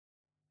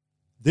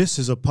This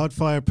is a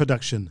Podfire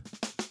production.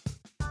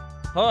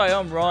 Hi,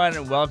 I'm Ryan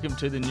and welcome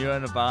to the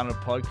Neuronirvana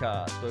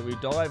podcast, where we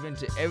dive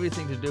into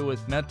everything to do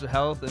with mental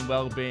health and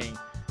well-being.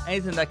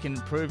 Anything that can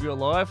improve your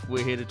life,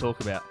 we're here to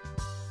talk about.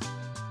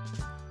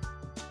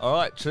 All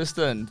right,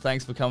 Trystan,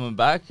 thanks for coming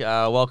back.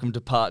 Welcome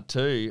to part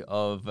 2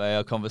 of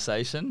our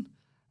conversation.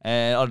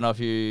 And I don't know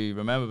if you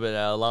remember, but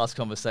our last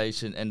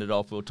conversation ended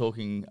off, we were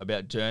talking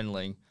about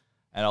journaling,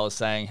 and I was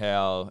saying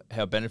how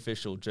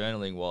beneficial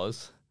journaling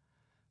was.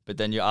 But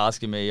then you're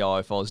asking me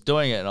if I was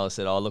doing it, and I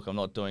said, look, I'm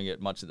not doing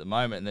it much at the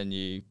moment. And then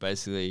you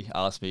basically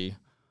asked me,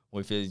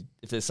 well, if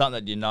there's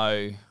something that you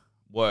know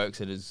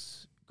works and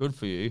is good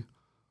for you,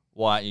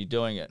 why aren't you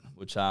doing it?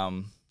 Which,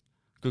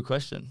 good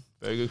question.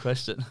 Very good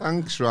question.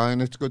 Thanks,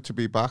 Ryan. It's good to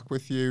be back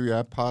with you.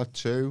 Yeah, part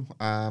 2.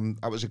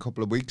 That was a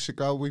couple of weeks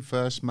ago we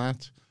first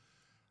met.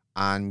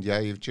 And yeah,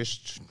 you've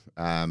just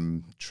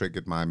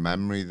triggered my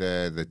memory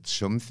there that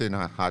something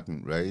I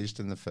hadn't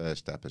raised in the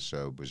first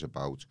episode was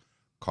about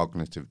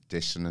cognitive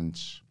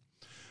dissonance,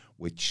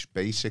 which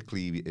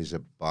basically is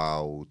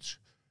about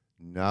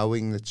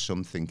knowing that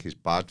something is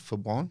bad for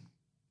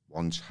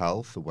one's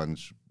health or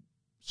one's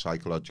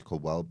psychological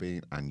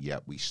well-being, and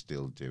yet we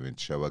still do it.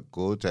 So a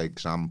good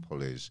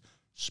example is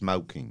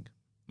smoking.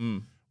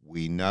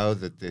 We know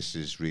that this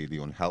is really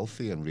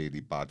unhealthy and really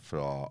bad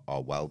for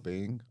our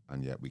well-being,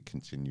 and yet we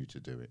continue to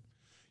do it.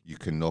 You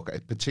can look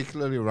at,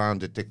 particularly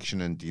around addiction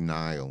and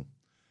denial,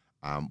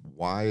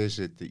 why is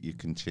it that you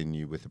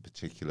continue with a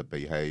particular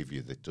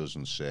behavior that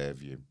doesn't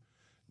serve you?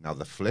 Now,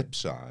 the flip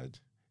side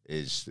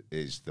is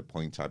the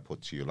point I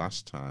put to you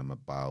last time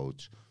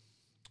about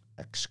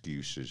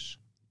excuses,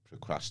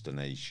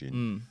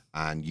 procrastination,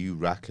 and you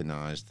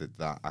recognize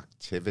that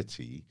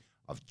activity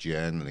of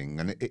journaling,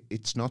 and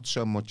it's not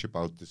so much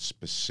about the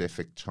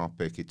specific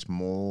topic, it's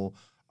more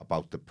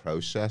about the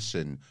process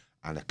and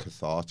a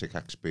cathartic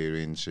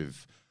experience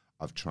of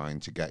trying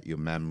to get your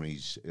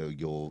memories,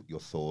 your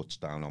thoughts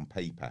down on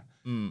paper.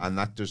 And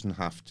that doesn't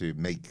have to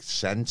make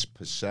sense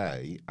per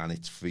se, and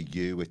it's for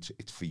you,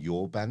 it's for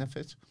your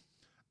benefit.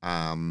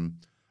 And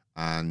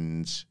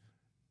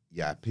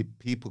yeah,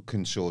 people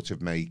can sort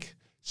of make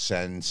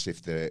sense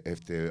if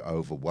they're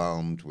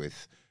overwhelmed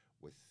with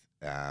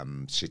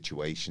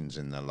situations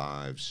in their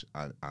lives.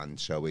 And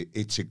so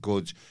it's a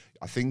good,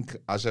 I think,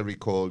 as I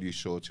recall, you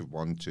sort of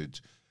wanted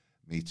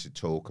me to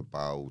talk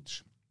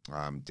about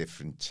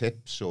different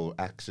tips or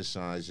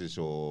exercises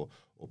or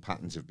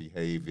patterns of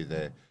behavior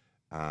that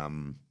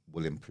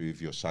will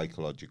improve your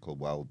psychological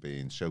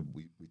well-being. So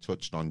we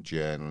touched on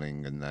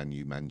journaling, and then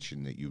you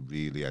mentioned that you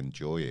really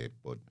enjoy it,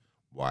 but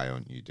why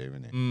aren't you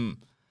doing it?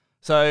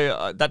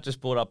 So that just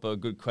brought up a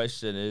good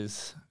question,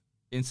 is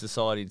in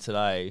society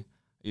today,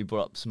 you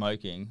brought up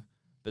smoking,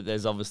 but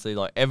there's obviously,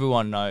 like,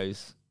 everyone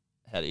knows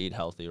how to eat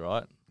healthy,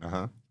 right?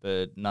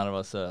 But none of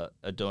us are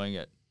doing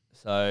it.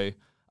 So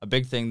a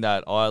big thing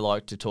that I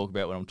like to talk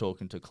about when I'm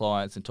talking to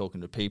clients and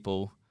talking to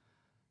people,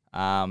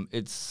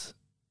 it's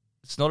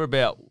not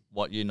about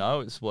what you know,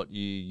 it's what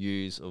you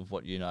use of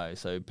what you know.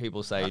 So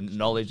people say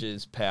knowledge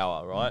is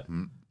power, right?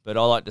 But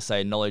I like to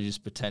say knowledge is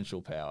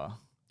potential power.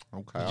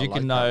 Okay, you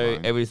can know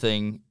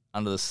everything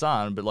under the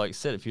sun, but like I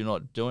said, if you're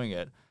not doing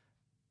it,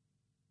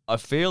 I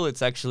feel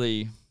it's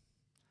actually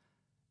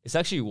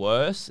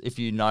worse if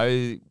you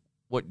know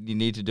what you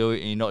need to do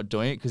and you're not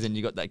doing it, because then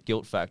you got that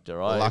guilt factor,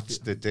 right? Well, that's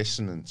the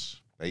dissonance.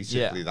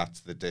 Basically, that's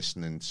the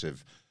dissonance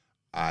of,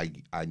 I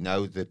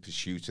know the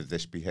pursuit of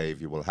this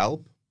behavior will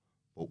help,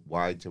 but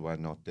why do I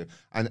not do?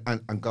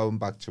 And going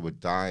back to a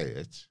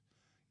diet,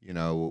 you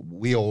know,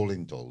 we all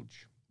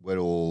indulge. We're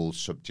all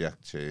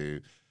subject to,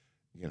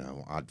 you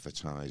know,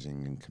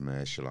 advertising and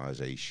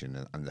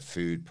commercialization, and the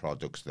food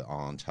products that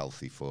aren't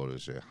healthy for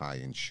us are high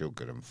in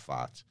sugar and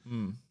fat.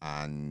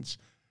 And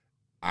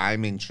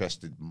I'm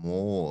interested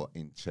more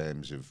in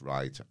terms of,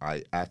 right,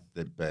 I ate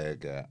the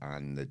burger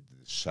and the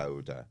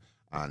soda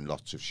and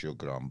lots of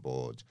sugar on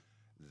board.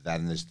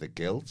 Then there's the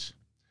guilt,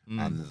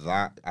 and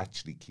that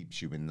actually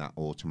keeps you in that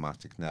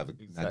automatic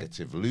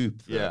negative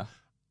loop. That,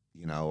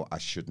 you know, I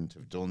shouldn't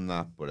have done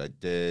that, but I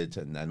did,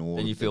 and then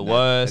then you feel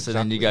worse, and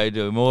then you go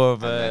do more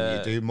of it. And then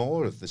you do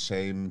more of the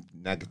same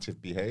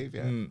negative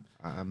behavior.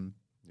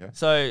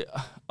 So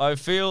I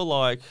feel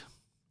like,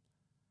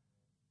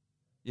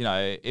 you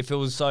know, if it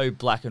was so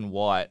black and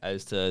white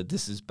as to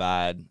this is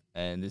bad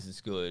and this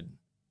is good,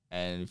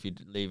 and if you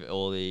leave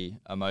all the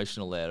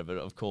emotional out of it,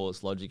 of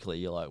course, logically,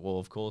 you're like, well,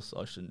 of course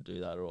I shouldn't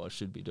do that, or I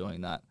should be doing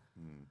that.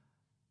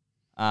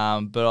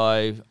 But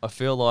I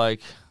feel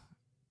like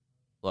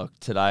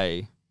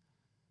today,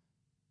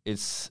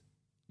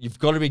 you've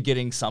got to be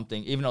getting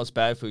something, even though it's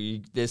bad for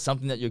you, there's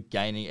something that you're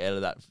gaining out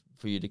of that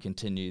for you to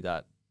continue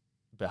that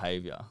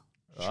behavior.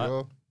 Right?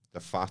 Sure, the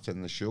fat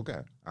and the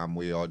sugar. And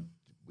we are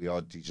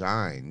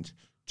designed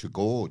to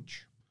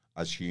gorge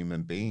as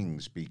human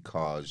beings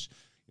because,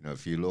 you know,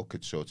 if you look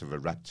at sort of a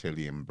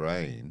reptilian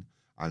brain,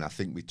 and I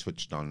think we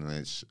touched on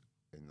this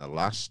in the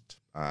last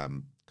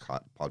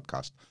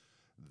podcast,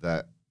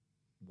 that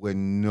we're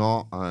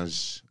not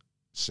as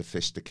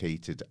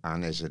sophisticated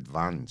and as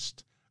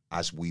advanced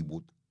as we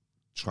would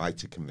try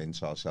to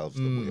convince ourselves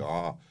that we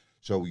are.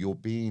 So you're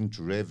being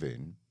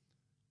driven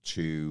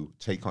to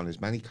take on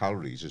as many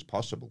calories as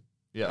possible.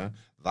 Yeah.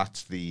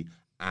 That's the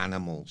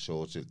animal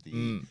sort of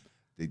the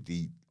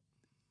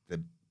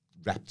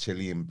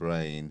reptilian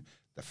brain,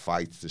 the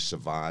fight, the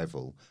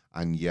survival,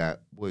 and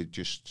yet we're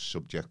just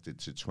subjected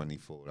to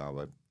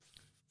 24-hour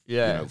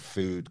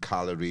food,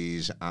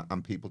 calories,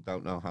 and people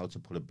don't know how to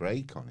put a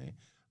brake on it,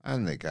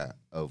 and they get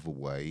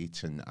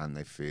overweight and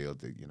they feel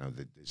that,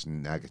 that there's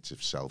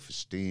negative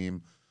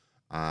self-esteem,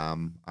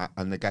 and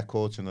they get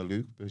caught in a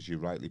loop, as you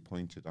rightly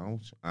pointed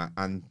out,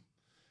 and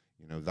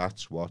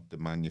that's what the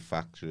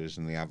manufacturers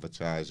and the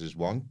advertisers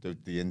want,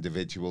 the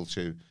individual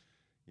to,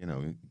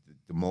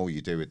 the more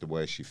you do it, the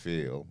worse you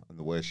feel, and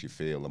the worse you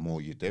feel, the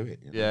more you do it.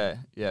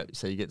 Yeah.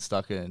 So you get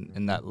stuck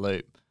in that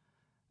loop.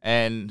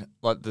 And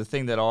like the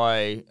thing that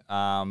I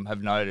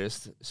have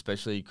noticed,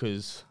 especially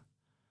because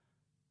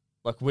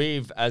like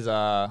we've, as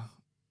a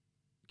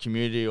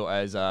community or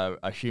as a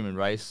human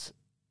race,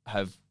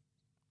 have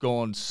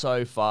gone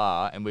so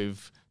far, and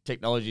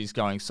technology is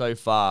going so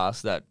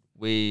fast that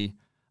we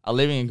are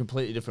living in a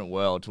completely different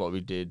world to what we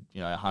did,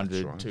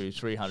 100 to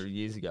 300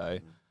 years ago.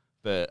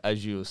 But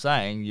as you were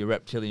saying, your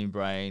reptilian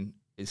brain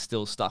is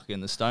still stuck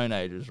in the Stone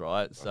Ages,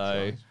 right?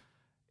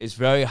 It's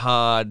very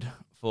hard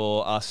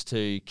for us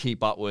to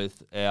keep up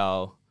with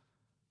our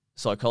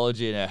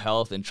psychology and our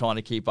health and trying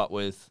to keep up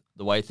with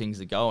the way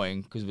things are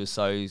going, because we're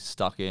so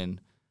stuck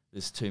in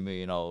this 2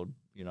 million old,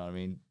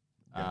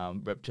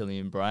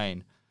 reptilian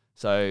brain.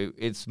 So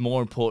it's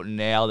more important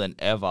now than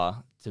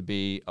ever to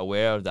be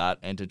aware of that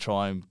and to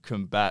try and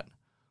combat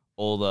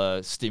all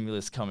the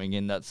stimulus coming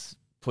in that's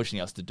pushing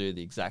us to do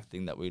the exact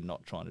thing that we're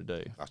not trying to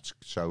do. That's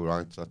so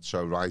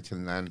right.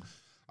 And then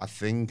I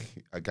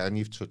think, again,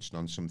 you've touched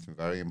on something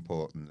very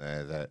important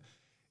there, that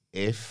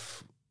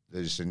if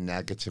there's a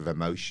negative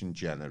emotion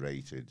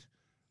generated,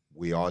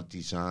 we are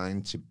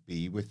designed to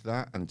be with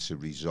that and to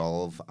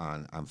resolve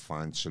and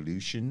find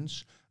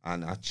solutions.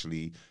 And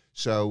actually,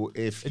 so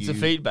if it's a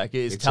feedback,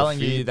 it's telling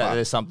you that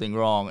there's something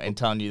wrong and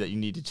telling you that you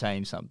need to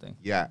change something.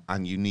 Yeah,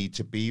 and you need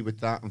to be with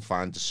that and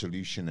find a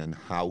solution. And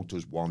how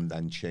does one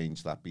then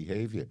change that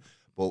behavior?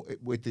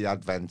 But with the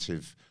advent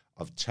of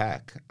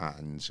tech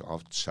and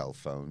of cell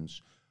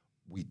phones,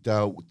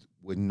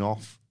 we're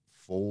not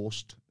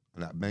forced,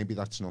 and maybe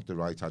that's not the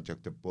right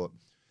adjective, but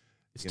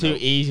it's too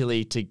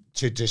easily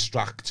to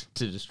distract.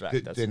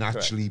 Than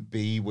actually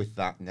be with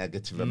that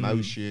negative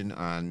emotion.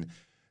 And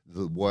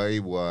the way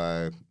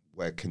we're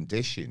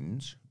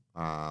conditioned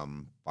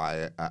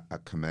by a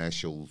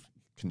commercial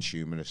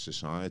consumerist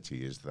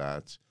society is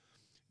that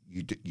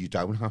you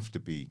don't have to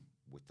be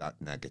with that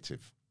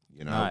negative.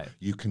 No.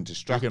 You can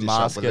distract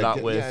yourself. You can mask it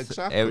up with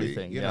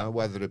everything. You know,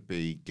 whether it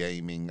be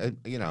gaming,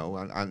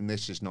 and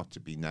this is not to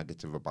be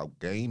negative about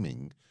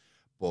gaming,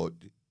 but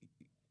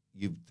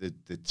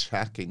the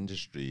tech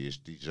industry is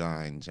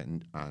designed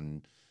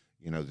and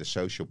the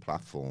social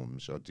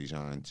platforms are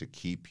designed to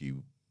keep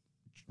you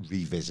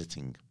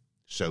revisiting.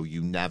 So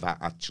you never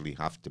actually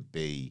have to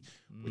be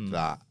with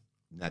that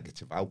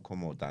negative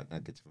outcome or that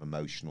negative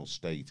emotional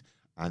state.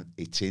 And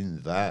it's in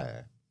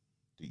there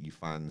that you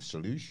find the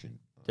solution.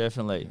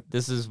 Definitely.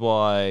 This is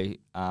why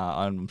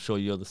I'm sure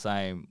you're the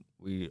same.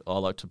 I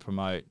like to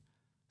promote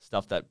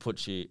stuff that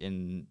puts you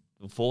in,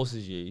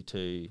 forces you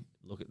to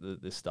look at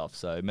this stuff.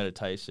 So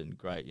meditation,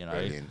 great,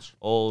 Brilliant.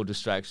 All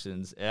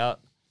distractions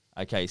out.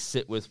 Okay,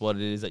 sit with what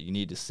it is that you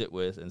need to sit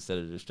with instead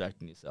of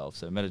distracting yourself.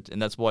 So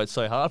and that's why it's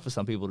so hard for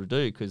some people to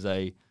do, because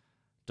they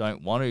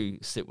don't want to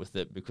sit with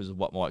it because of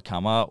what might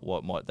come up,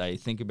 what might they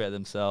think about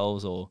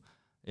themselves, or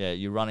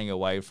you're running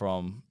away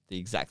from the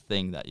exact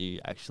thing that you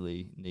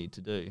actually need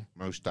to do.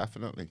 Most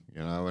definitely,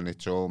 and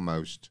it's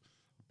almost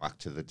back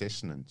to the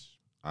dissonance.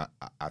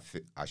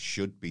 I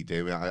should be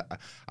doing.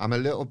 I'm a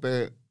little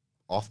bit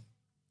off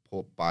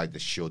put by the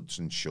shoulds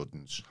and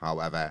shouldn'ts.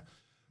 However,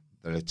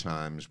 there are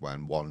times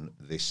when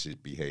this is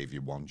behaviour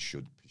one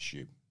should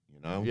pursue.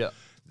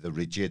 The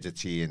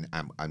rigidity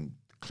and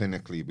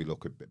clinically we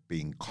look at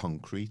being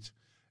concrete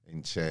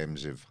in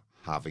terms of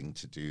having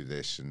to do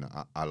this. And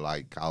I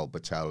like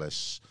Albert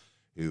Ellis,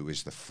 who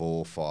is the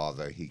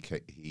forefather.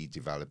 He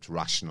developed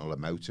rational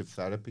emotive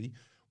therapy,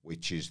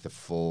 which is the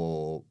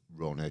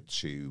forerunner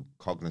to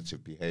cognitive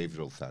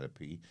behavioural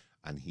therapy.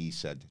 And he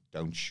said,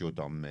 don't should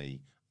on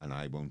me and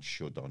I won't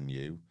should on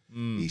you.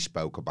 He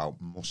spoke about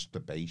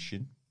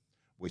masturbation,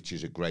 which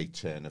is a great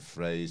turn of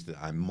phrase, that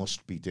I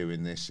must be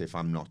doing this. If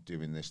I'm not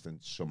doing this, then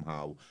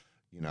somehow,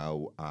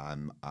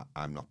 I'm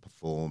not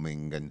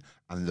performing.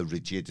 And the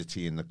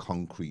rigidity and the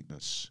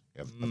concreteness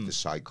of the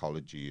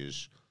psychology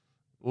is...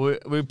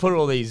 We put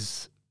all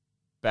these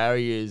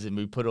barriers and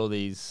we put all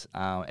these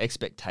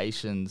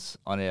expectations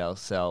on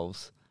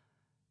ourselves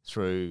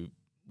through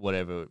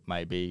whatever it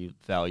may be,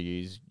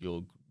 values,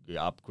 your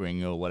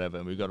upbringing or whatever.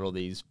 And we've got all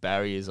these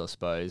barriers, I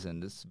suppose,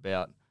 and it's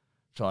about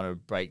trying to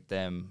break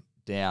them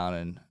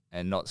down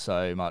and not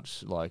so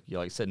much like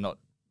you said, not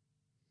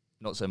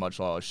so much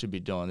like I should be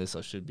doing this,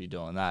 I should be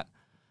doing that.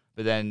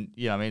 But then,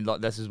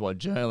 this is why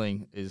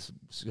journaling is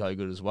so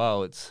good as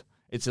well.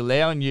 It's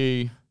allowing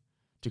you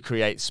to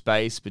create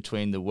space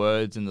between the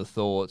words and the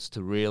thoughts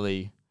to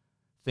really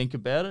think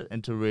about it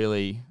and to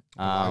really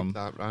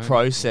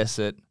process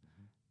it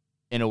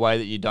in a way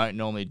that you don't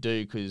normally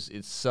do, because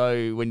it's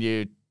so, when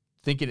you're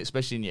thinking,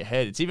 especially in your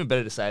head, it's even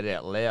better to say it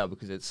out loud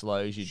because it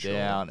slows you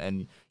down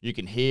and you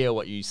can hear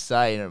what you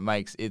say, and it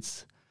makes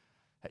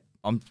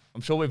I'm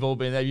sure we've all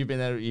been there. You've been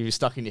there. You're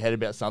stuck in your head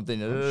about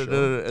something,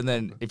 and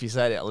then if you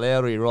say it out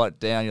loud or you write it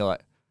down, you're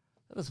like,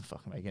 that doesn't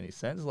fucking make any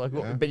sense. Like,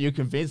 but you're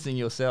convincing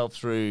yourself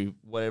through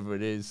whatever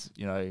it is,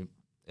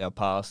 our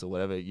past or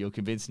whatever. You're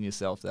convincing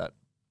yourself that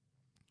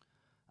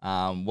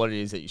what it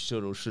is that you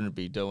should or shouldn't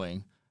be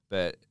doing.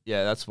 But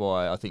yeah, that's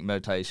why I think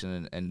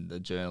meditation and the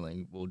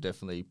journaling will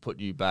definitely put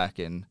you back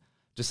and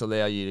just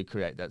allow you to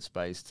create that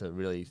space to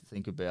really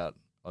think about.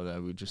 I don't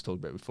know, we just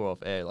talked about before off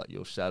air, like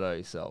your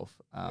shadow self.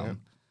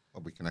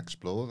 Well, we can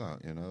explore that.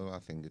 I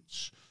think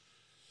it's.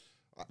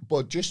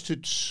 But just to,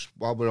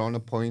 while we're on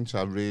a point,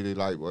 I really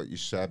like what you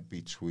said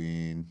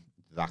between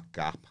that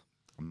gap,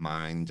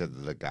 mind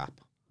of the gap.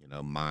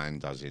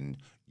 Mind as in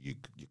your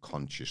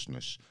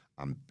consciousness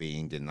and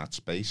being in that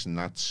space, and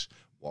that's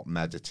what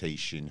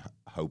meditation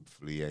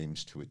hopefully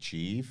aims to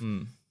achieve,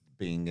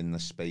 being in the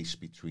space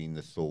between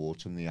the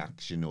thought and the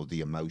action, or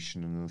the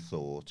emotion and the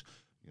thought.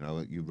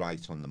 You're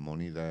right on the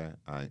money there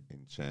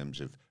in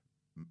terms of,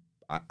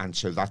 and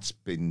so that's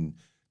been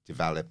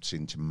developed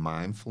into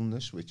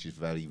mindfulness, which is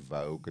very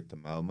vogue at the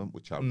moment,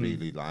 which I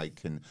really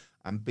like,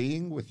 and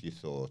being with your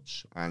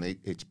thoughts. And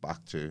it's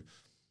back to,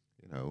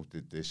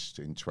 this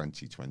in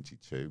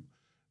 2022,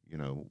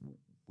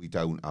 we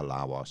don't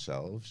allow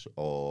ourselves,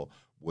 or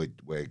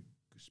we're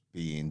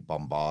being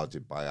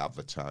bombarded by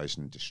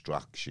advertising and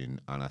distraction.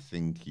 And I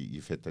think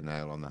you've hit the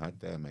nail on the head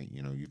there, mate.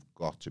 You've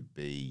got to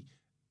be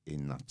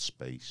in that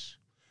space,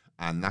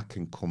 and that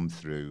can come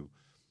through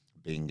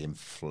being in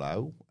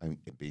flow and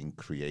being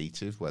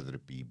creative, whether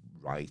it be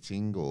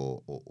writing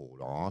or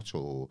art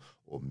or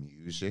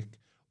music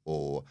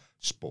or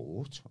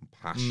sport and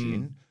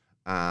passion.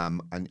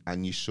 And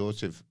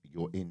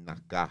you're in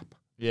that gap.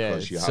 Yeah,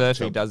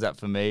 surfing does that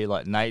for me.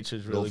 Like,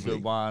 nature's really lovely.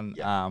 Good one.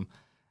 Yeah.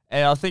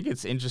 And I think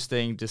it's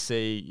interesting to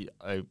see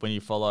when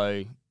you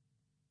follow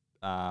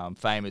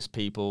famous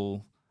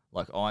people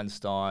like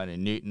Einstein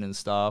and Newton and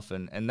stuff,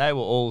 and they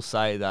will all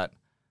say that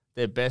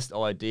their best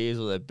ideas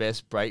or their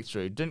best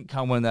breakthrough didn't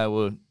come when they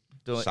were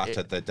doing sat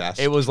at their desk.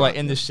 It was like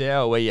in the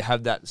shower, where you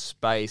have that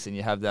space and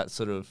you have that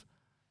sort of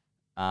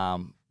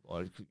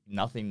or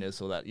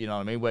nothingness, or that, you know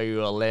what I mean, where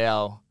you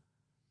allow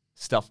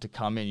stuff to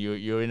come in.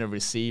 You're in a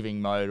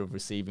receiving mode of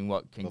receiving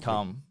what can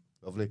come.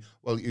 Lovely.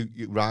 Well,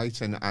 you're right,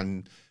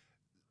 and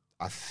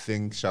I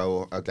think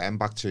so. Again,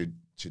 back to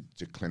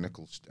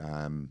clinical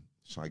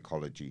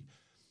psychology,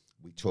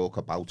 we talk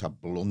about a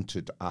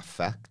blunted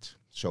affect.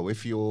 So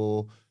if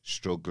you're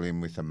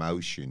struggling with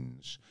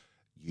emotions,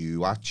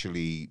 you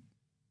actually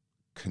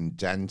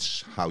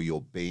condense how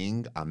you're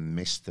being and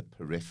miss the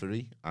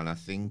periphery. And I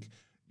think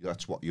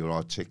that's what you're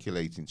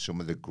articulating.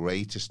 Some of the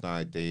greatest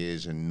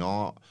ideas are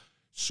not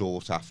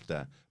sought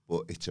after,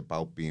 but it's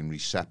about being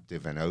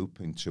receptive and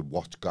open to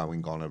what's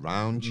going on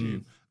around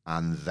you.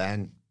 And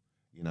then,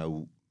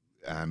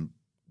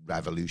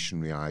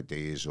 revolutionary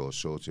ideas or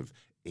sort of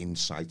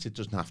insight. It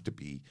doesn't have to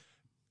be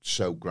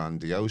so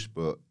grandiose,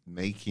 but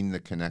making the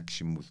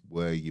connection with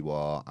where you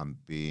are and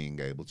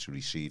being able to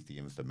receive the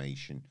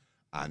information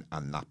and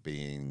that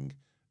being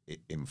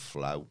in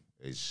flow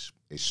is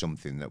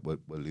something that we're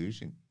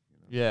losing.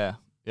 Yeah.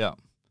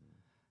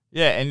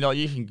 And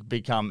you can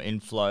become in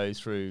flow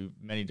through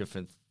many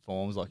different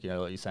forms, like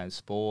you're saying,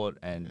 sport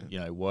and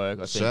work.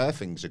 I think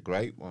surfing's a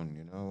great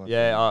one.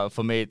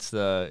 For me, it's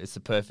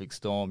the perfect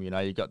storm.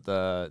 You got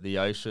the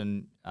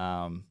ocean.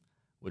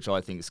 Which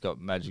I think it's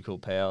got magical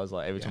powers.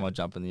 Like, every time I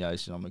jump in the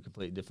ocean, I'm a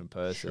completely different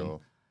person.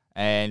 Sure.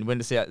 And when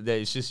it's out there,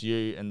 it's just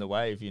you and the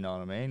wave, you know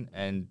what I mean?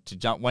 And to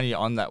jump, when you're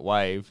on that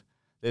wave,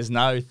 there's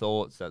no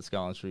thoughts that's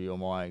going through your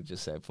mind,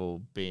 just that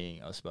for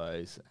being, I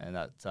suppose. And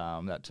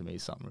that to me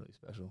is something really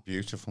special.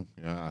 Beautiful,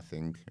 I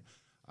think.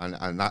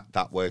 And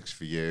that works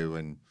for you.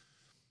 And,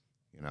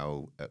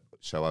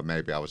 so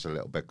maybe I was a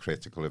little bit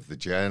critical of the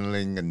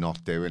journaling and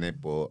not doing it,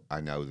 but I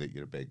know that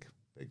you're a big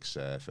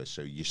surfer,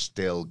 so you're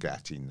still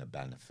getting the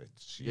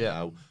benefits. You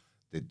know,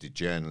 the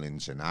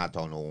journaling's an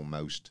add-on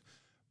almost,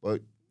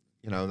 but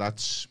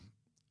that's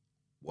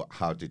what.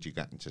 How did you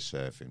get into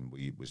surfing?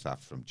 Was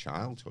that from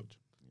childhood?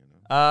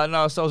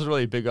 No, so I was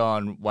really big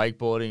on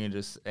wakeboarding and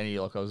just I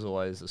was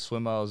always a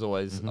swimmer. I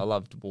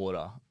loved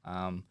water.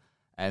 And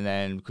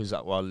then because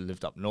I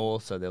lived up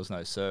north, so there was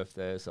no surf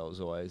there, so I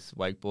was always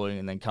wakeboarding.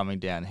 And then coming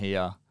down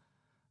here,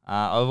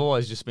 I've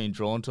always just been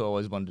drawn to it. I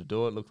always wanted to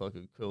do it. It looked like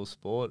a cool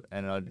sport,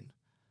 and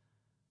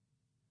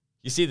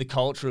you see the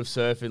culture of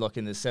surfing, like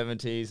in the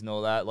 70s and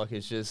all that. Like,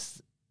 it's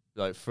just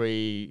like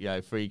free,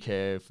 free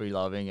care, free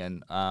loving.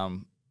 And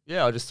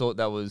I just thought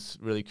that was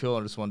really cool.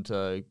 I just wanted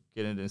to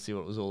get into it and see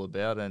what it was all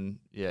about. And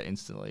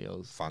instantly I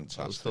was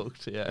fantastic. I was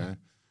hooked. Yeah.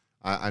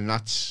 And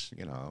that's,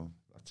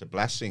 that's a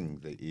blessing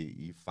that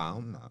you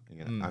found that.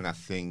 And I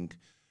think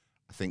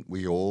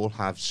we all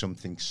have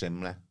something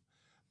similar,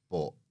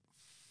 but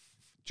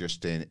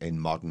just in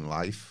modern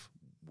life,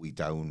 we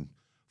don't,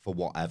 for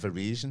whatever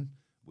reason,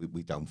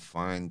 we don't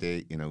find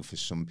it. You know, for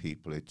some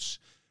people, it's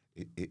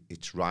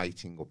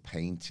writing or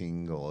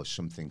painting or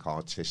something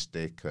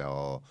artistic,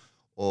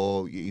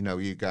 or you know,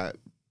 you get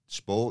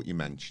sport. You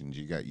mentioned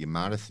you get your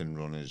marathon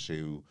runners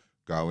who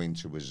go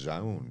into a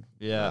zone.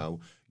 Yeah. You know,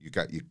 you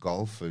get your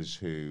golfers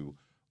who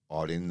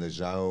are in the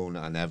zone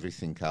and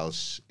everything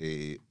else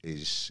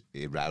is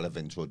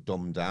irrelevant or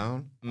dumbed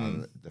down.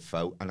 And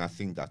I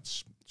think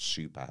that's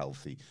super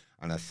healthy.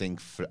 And I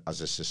think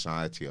as a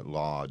society at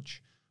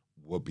large,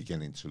 we're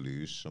beginning to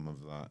lose some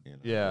of that. You know?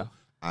 Yeah.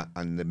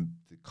 And the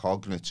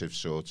cognitive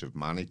sort of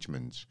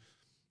management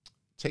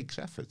takes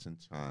effort and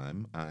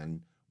time, and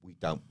we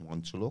don't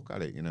want to look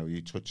at it. You know,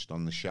 you touched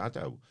on the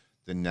shadow,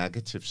 the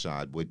negative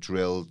side. We're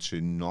drilled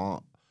to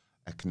not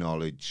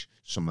acknowledge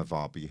some of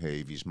our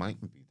behaviours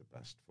mightn't be the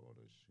best for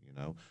us, you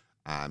know.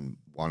 And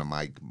one of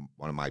my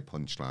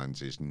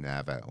punchlines is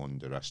never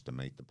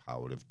underestimate the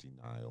power of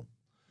denial,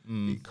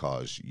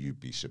 because you'd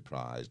be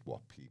surprised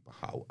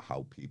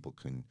how people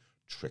can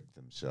trick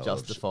themselves,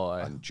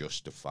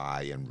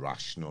 justify and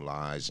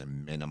rationalize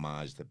and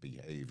minimize the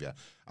behavior.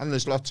 And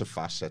there's lots of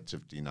facets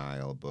of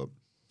denial, but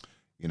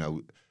you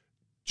know,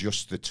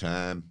 just the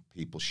term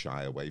people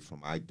shy away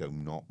from. I do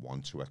not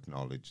want to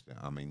acknowledge that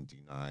I'm in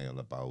denial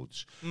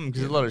about. Because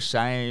there's a lot of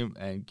shame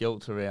and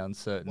guilt around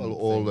certain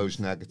all things. those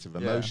negative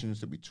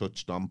emotions that we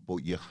touched on,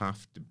 but you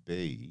have to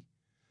be,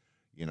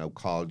 you know,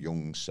 Carl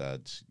Jung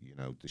said, you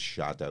know, the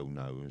shadow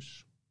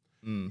knows.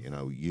 You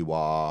know, you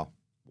are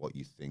what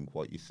you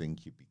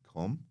think you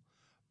become.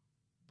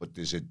 But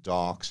there's a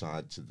dark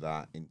side to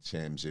that in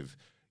terms of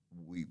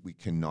we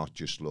cannot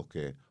just look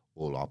at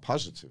all our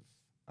positive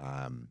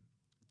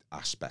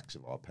aspects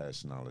of our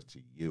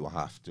personality. You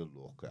have to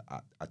look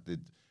at the,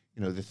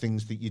 you know, the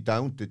things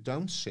that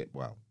don't sit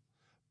well.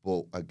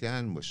 But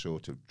again, we're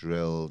sort of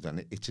drilled,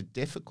 and it's a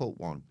difficult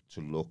one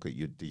to look at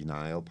your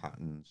denial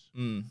patterns.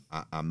 And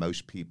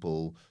most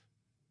people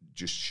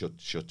just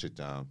shut it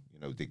down. You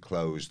know, they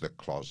close the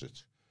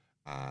closet,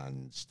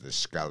 and the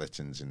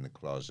skeletons in the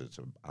closet,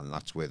 and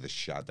that's where the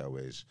shadow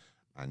is.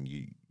 And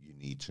you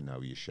need to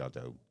know your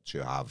shadow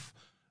to have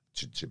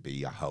to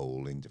be a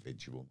whole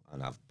individual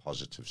and have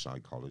positive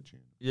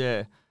psychology.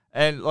 Yeah,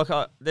 and like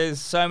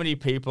there's so many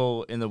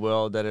people in the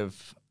world that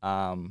have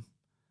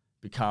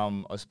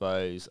become, I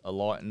suppose,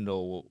 enlightened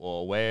or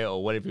aware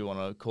or whatever you want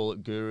to call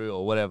it, guru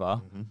or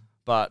whatever.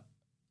 But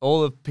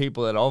all the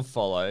people that I've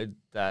followed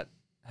that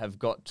have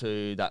got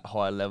to that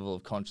high level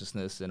of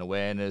consciousness and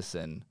awareness,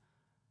 and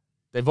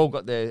they've all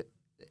got there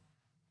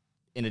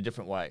in a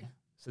different way.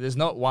 So there's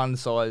not one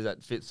size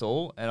that fits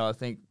all, and I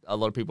think a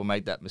lot of people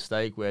make that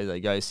mistake where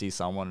they go see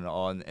someone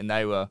and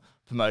they were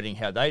promoting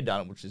how they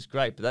done it, which is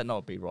great, but that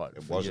not be right.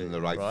 It wasn't the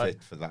right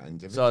fit for that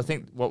individual. So I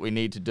think what we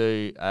need to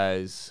do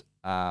as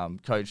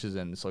coaches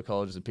and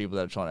psychologists and people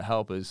that are trying to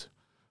help is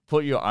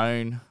put your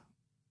own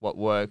what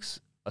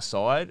works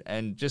aside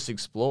and just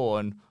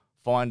explore and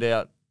find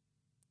out,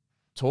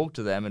 talk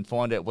to them and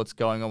find out what's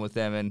going on with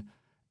them,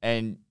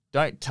 and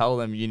don't tell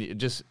them, you need,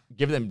 just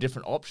give them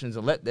different options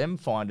and let them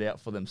find out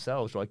for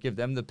themselves, right? Give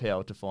them the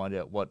power to find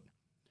out what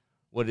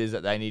it is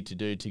that they need to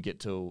do to get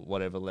to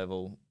whatever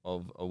level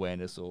of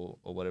awareness or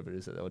whatever it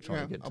is that they were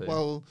trying to get to.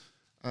 Well,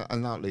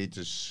 and that leads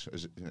us,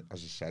 as a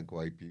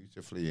segue,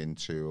 beautifully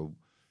into,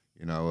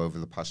 you know, over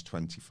the past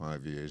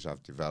 25 years,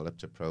 I've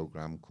developed a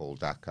program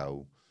called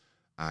ECHO,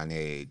 and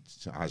it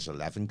has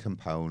 11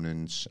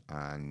 components,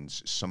 and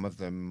some of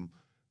them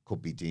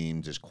could be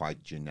deemed as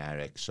quite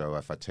generic. So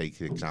if I take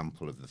the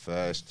example of the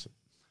first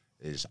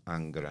is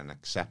anger and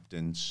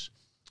acceptance,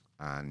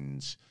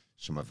 and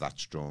some of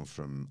that's drawn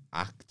from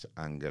ACT,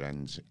 anger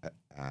and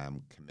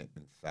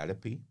commitment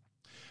therapy,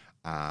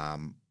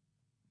 and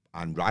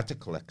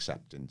radical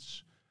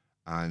acceptance.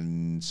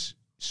 And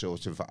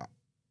sort of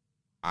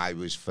I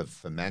was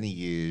for many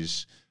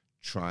years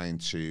trying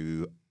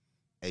to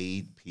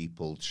aid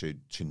people to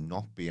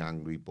not be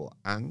angry, but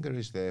anger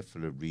is there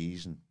for a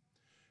reason.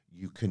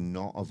 You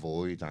cannot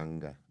avoid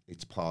anger.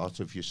 It's part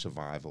of your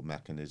survival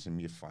mechanism,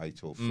 your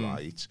fight or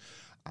flight.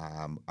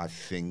 I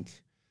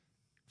think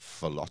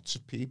for lots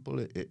of people,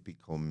 it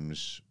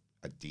becomes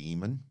a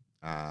demon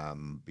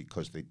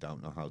because they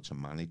don't know how to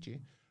manage it.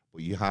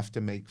 But you have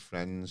to make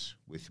friends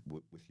with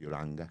your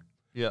anger,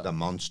 the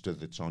monster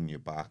that's on your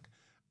back,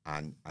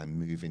 and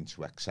move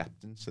into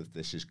acceptance that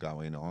this is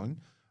going on.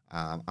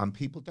 And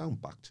people don't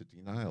back to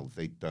denial.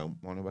 They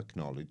don't want to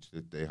acknowledge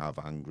that they have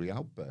angry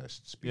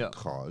outbursts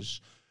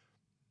because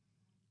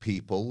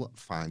people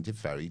find it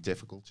very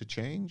difficult to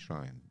change,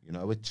 Ryan. You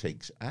know, it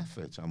takes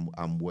effort,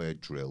 and we're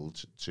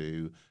drilled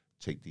to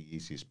take the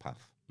easiest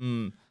path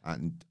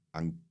and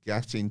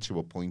get into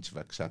a point of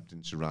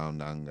acceptance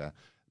around anger.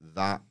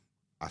 That,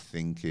 I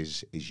think,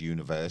 is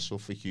universal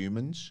for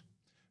humans,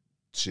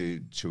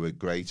 to a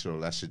greater or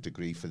lesser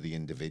degree for the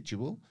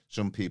individual.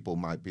 Some people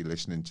might be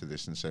listening to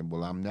this and saying,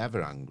 well, I'm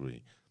never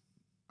angry.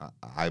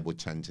 I would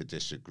tend to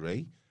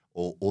disagree,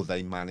 or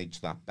they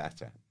manage that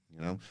better. You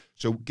know,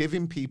 so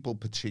giving people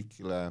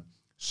particular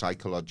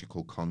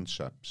psychological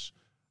concepts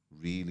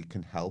really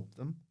can help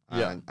them.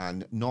 Yeah.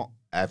 And not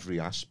every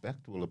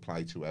aspect will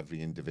apply to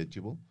every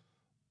individual.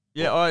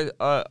 Yeah,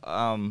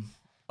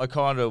 I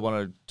kind of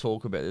want to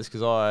talk about this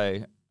because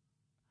I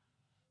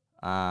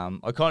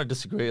kind of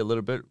disagree a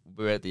little bit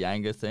about the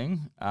anger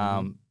thing,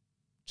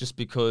 just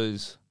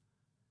because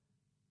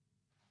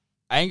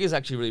anger is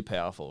actually really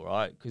powerful,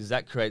 right? Because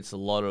that creates a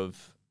lot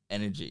of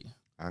energy.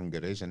 Anger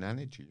is an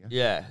energy, yeah.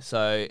 Yeah.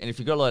 So, and if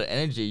you've got a lot of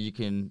energy, you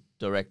can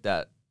direct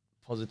that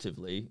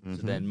positively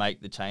to then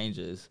make the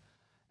changes.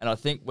 And I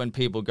think when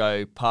people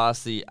go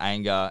past the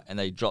anger and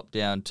they drop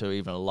down to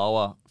even a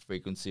lower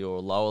frequency or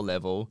a lower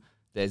level,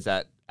 there's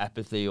that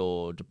apathy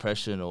or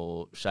depression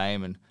or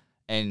shame.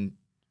 And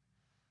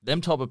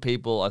them type of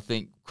people, I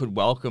think, could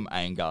welcome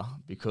anger,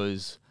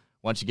 because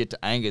once you get to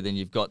anger, then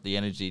you've got the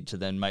energy to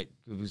then make,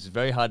 it's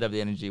very hard to have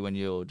the energy when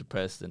you're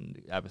depressed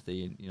and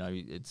apathy. And, you know,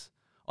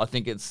 I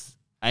think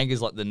anger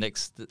is like the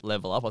next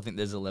level up. I think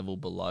there's a level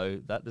below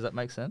that. Does that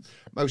make sense?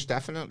 Most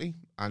definitely.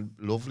 And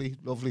lovely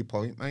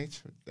point,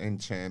 mate, in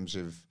terms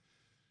of,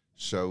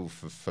 so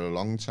for a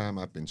long time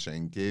I've been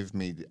saying, give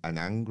me an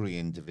angry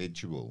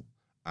individual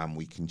and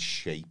we can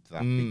shape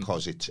that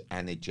because it's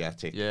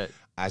energetic,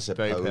 as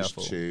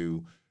opposed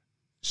to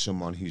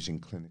someone who's in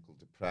clinical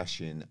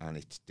depression and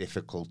it's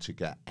difficult to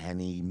get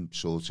any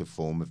sort of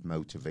form of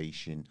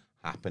motivation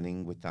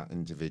happening with that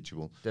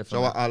individual.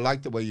 Definitely. So I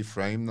like the way you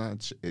frame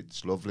that.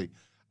 It's lovely.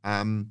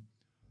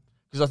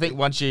 Because I think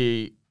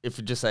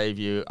if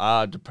you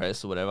are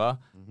depressed or whatever,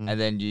 and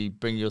then you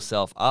bring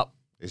yourself up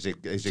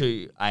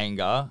to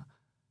anger,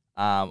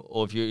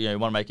 or if you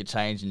want to make a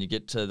change and you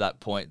get to that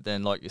point,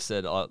 then like you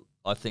said,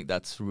 I think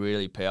that's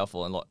really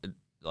powerful. And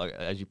like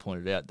as you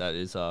pointed out, that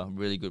is a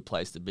really good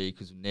place to be,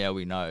 because now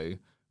we know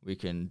we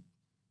can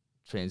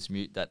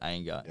transmute that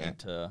anger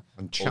into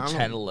and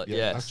channel it.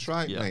 Yeah, that's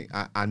right, mate.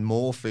 And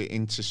morph it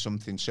into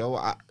something. So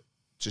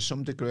to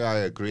some degree,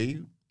 I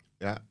agree.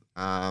 Yeah.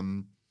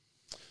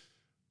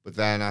 But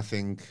then I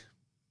think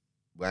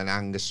when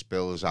anger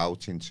spills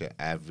out into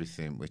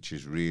everything, which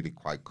is really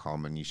quite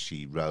common, you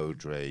see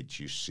road rage,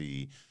 you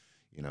see,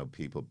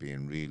 people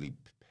being really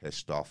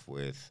pissed off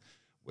with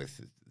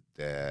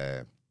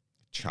their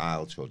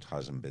childhood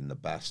hasn't been the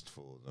best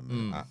for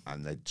them,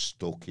 and they're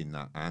stuck in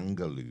that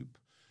anger loop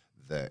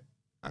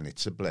and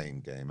it's a blame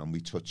game. And we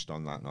touched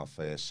on that in our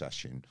first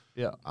session.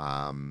 Yeah.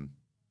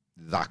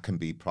 That can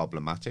be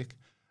problematic.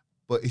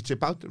 But it's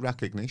about the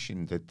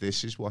recognition that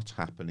this is what's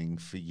happening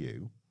for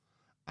you,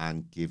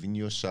 and giving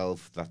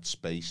yourself that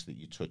space that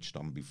you touched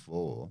on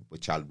before,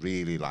 which I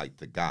really like,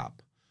 the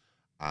gap.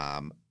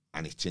 And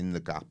it's in the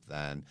gap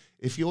then.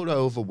 If you're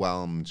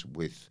overwhelmed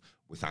with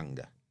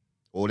anger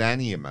or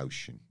any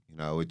emotion,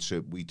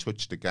 we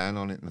touched again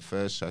on it in the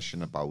first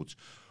session about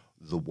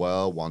the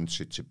world wants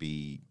it to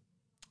be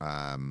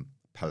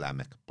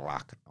polemic,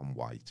 black and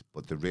white.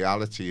 But the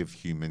reality of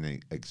human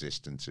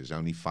existence is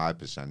only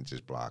 5%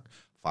 is black,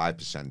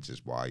 5%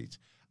 is white,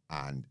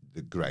 and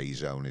the grey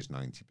zone is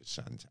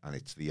 90%. And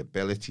it's the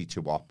ability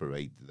to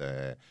operate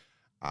there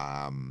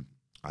and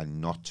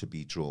not to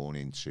be drawn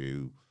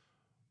into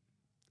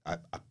a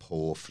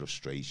poor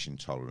frustration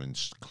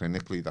tolerance.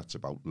 Clinically, that's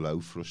about low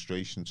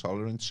frustration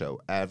tolerance.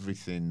 So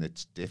everything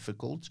that's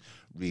difficult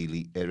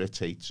really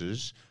irritates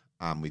us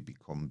and we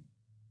become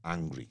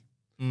angry.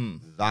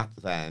 That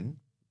then,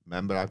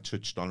 remember I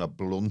touched on a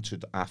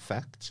blunted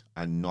affect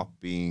and not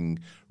being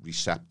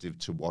receptive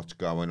to what's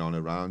going on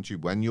around you.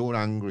 When you're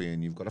angry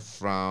and you've got a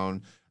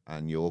frown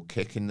and you're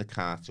kicking the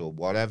cat or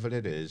whatever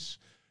it is,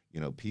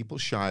 people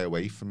shy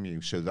away from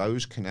you. So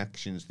those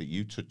connections that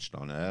you touched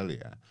on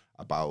earlier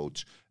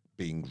about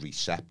being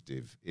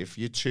receptive, if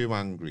you're too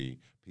angry,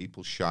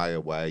 people shy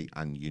away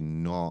and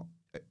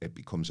it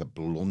becomes a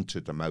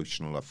blunted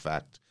emotional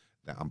effect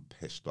that I'm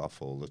pissed off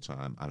all the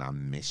time and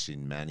I'm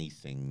missing many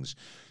things.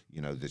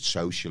 The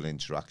social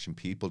interaction,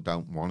 people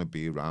don't want to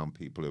be around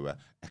people who are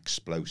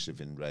explosive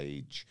in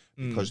rage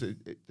because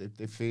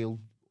they feel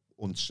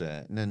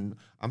uncertain and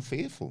I'm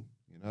fearful,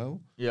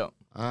 Yeah.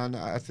 And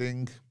I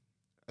think,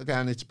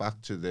 again, it's back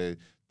to the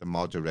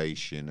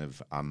moderation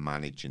of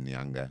managing the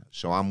anger.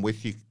 So I'm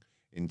with you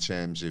in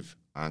terms of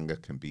anger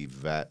can be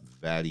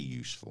very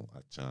useful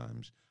at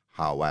times.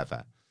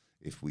 However,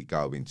 if we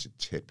go into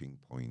tipping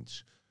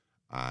points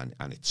and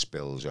it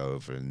spills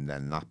over, and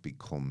then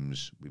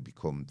we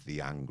become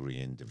the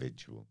angry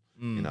individual.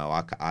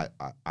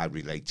 I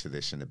relate to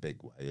this in a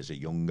big way as a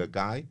younger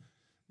guy,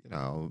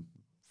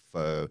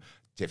 for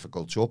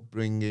difficult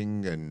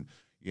upbringing and,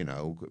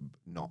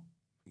 not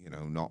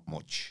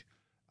much,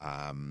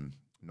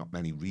 not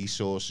many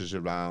resources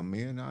around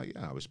me. And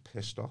I was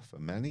pissed off for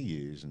many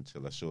years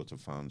until I sort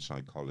of found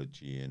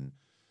psychology.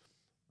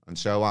 And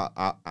so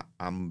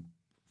I'm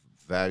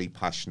very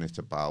passionate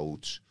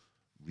about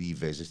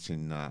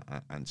revisiting that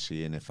and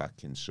seeing if I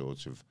can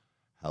sort of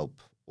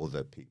help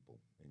other people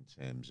in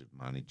terms of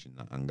managing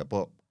that anger.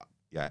 But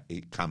yeah,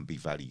 it can be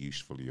very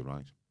useful. You're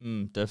right.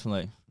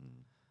 Definitely.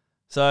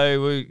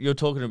 So you're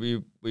talking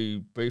about, we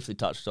briefly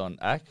touched on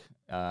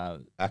Echo.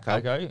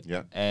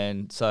 Yeah.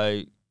 And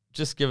so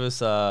just give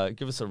us a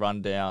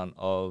rundown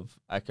of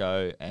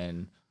Echo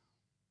and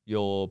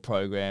your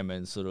program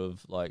and sort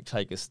of like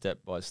take us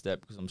step by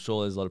step, because I'm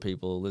sure there's a lot of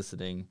people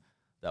listening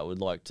that would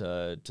like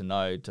to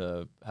know,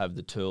 to have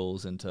the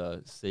tools and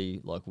to see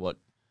like what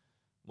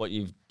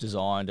you've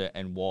designed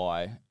and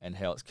why and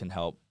how it can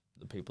help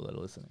the people that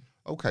are listening.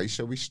 Okay,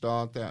 so we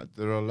start there.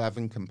 There are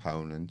 11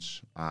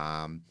 components,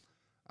 and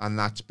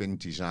that's been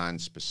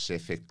designed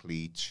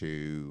specifically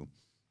to,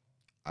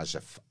 as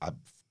a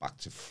back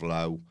to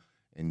flow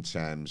in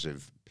terms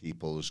of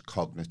people's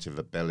cognitive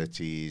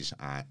abilities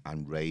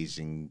and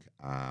raising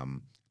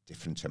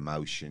different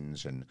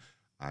emotions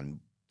and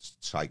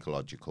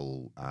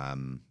psychological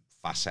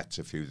facets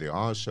of who they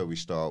are. So we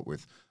start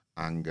with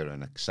anger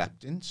and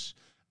acceptance,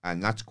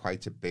 and that's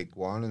quite a big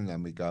one. And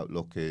then we go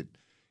look at,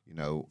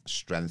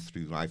 strength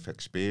through life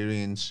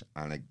experience.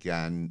 And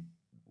again,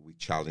 we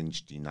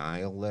challenge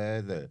denial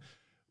there, that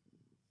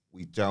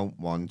we don't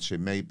want to,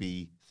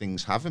 maybe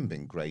things haven't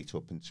been great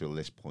up until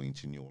this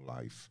point in your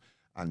life.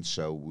 And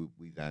so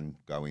we then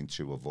go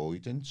into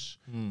avoidance,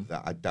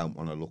 that I don't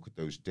want to look at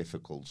those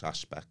difficult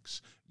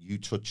aspects. You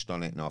touched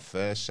on it in our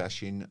first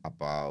session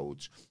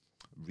about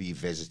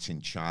revisiting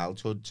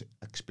childhood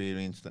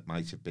experience that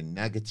might have been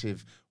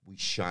negative. We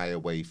shy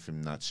away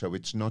from that. So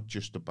it's not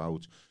just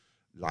about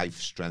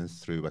life strength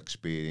through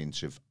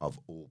experience of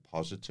all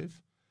positive,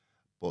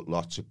 but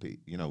lots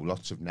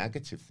of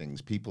negative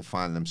things. People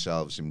find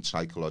themselves in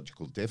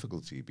psychological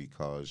difficulty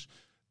because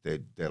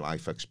their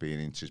life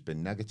experience has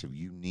been negative.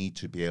 You need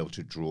to be able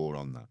to draw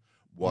on that.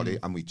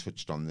 And we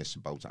touched on this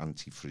about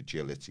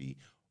anti-fragility.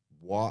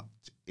 What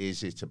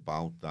is it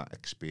about that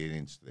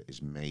experience that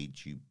has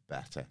made you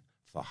better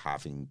for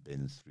having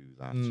been through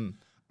that?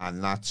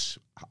 And that's,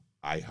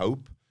 I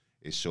hope,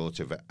 is sort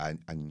of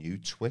a new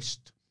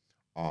twist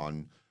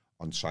on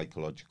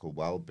psychological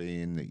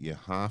well-being, that you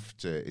have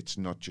to, it's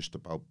not just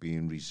about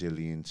being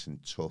resilient and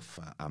tough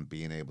and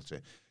being able to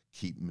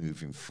keep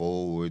moving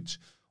forward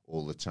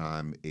all the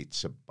time.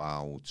 It's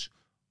about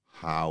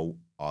how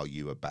are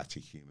you a better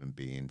human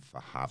being for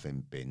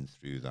having been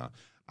through that.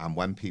 And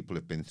when people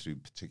have been through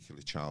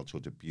particular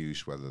childhood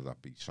abuse, whether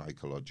that be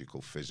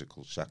psychological,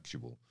 physical,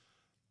 sexual,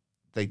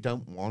 they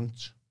don't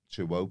want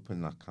to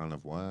open that can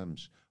of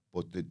worms.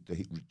 But the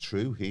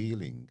true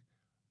healing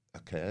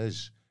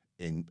occurs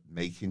in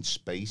making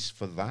space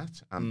for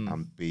that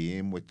and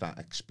being with that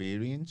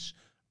experience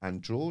and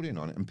drawing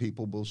on it. And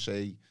people will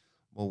say,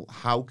 well,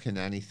 how can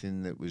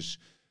anything that was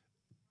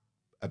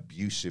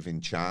abusive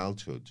in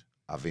childhood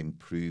have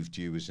improved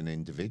you as an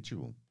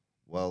individual?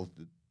 Well,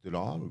 there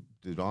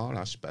are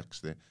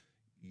aspects that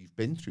you've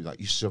been through that.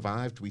 You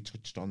survived. We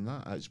touched on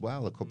that as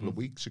well a couple of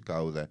weeks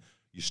ago, that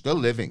you're still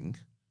living.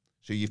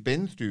 So you've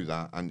been through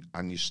that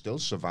and you're still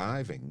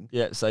surviving.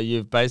 Yeah, so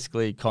you've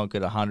basically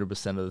conquered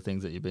 100% of the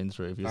things that you've been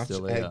through if you're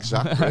still there.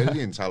 Exactly.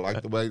 Brilliant. I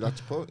like the way that's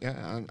put.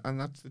 Yeah, and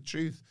that's the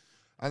truth.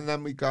 And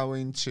then we go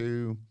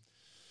into...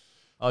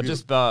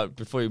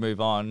 before you move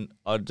on,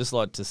 I'd just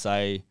like to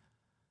say,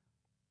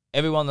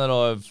 everyone that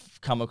I've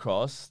come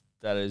across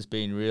that has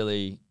been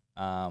really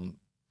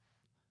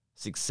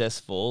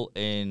successful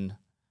in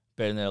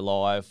bettering their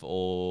life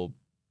or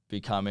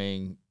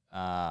becoming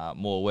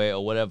more aware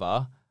or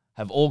whatever,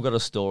 have all got a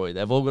story.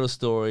 They've all got a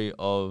story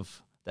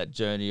of that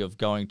journey of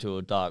going to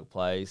a dark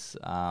place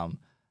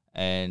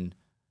and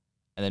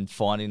then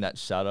finding that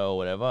shadow or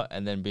whatever,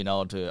 and then being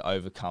able to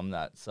overcome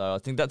that. So I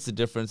think that's the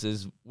difference.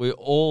 Is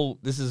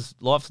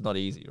life's not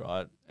easy,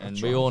 right? And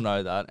we all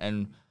know that.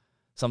 And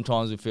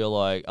sometimes we feel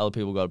like other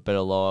people got better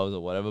lives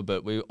or whatever,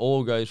 but we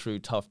all go through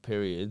tough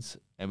periods,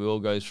 and we all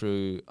go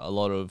through a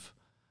lot of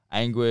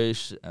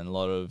anguish and a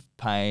lot of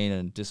pain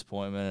and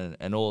disappointment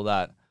and all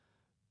that.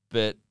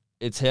 But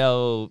it's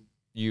how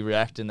you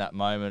react in that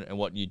moment and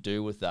what you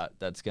do with that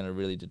that's going to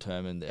really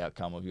determine the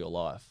outcome of your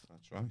life.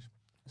 That's right.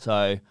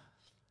 So,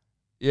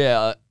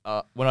 yeah,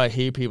 when I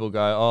hear people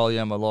go, oh,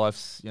 yeah, my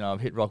life's,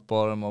 I've hit rock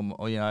bottom,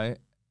 or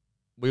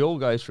we all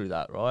go through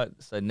that, right?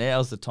 So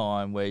now's the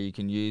time where you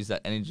can use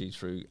that energy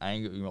through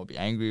anger. You might be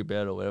angry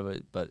about it or whatever,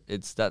 but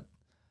it's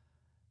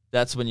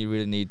that's when you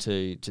really need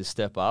to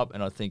step up.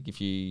 And I think if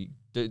you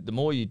do, the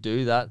more you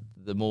do that,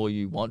 the more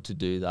you want to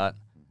do that.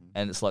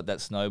 And it's like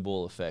that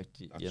snowball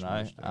effect,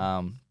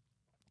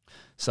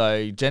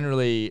 So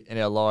generally in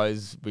our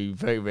lives, we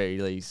very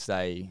rarely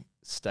stay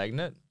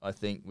stagnant. I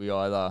think we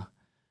either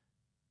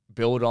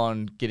build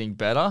on getting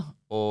better,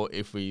 or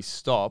if we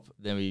stop,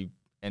 then we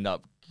end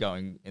up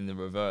going in the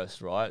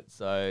reverse, right?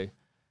 So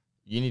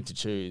you need to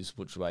choose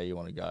which way you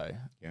want to go.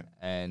 Yeah.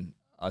 And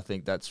I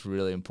think that's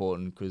really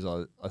important, because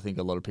I think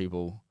a lot of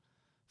people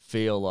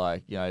feel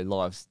like,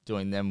 life's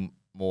doing them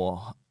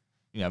more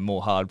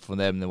hard for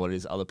them than what it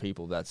is other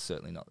people. That's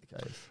certainly not the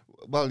case.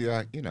 Well,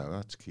 yeah,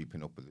 that's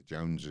keeping up with the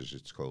Joneses.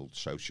 It's called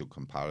social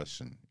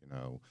comparison.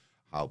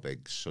 How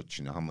big such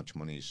and how much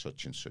money is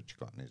such and such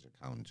got in his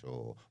account,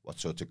 or what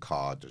sort of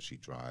car does he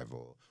drive,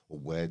 or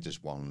where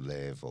does one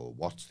live, or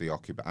what's the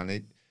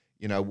occupation.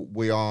 And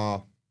we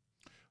are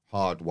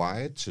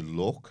hardwired to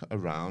look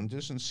around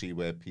us and see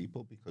where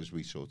people, because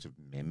we sort of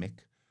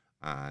mimic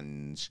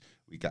and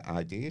we get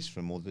ideas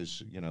from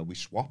others. We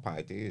swap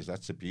ideas.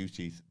 That's the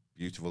beauty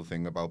beautiful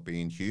thing about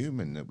being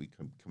human, that we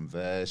can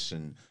converse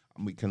and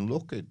we can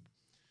look at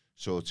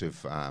sort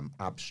of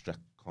abstract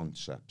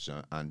concepts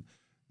and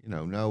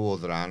no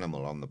other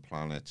animal on the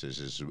planet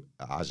is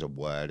as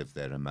aware of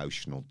their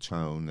emotional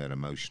tone, their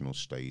emotional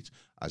state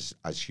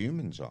as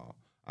humans are.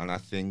 And I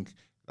think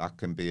that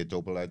can be a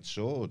double-edged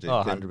sword.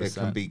 It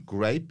can be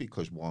great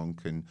because one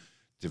can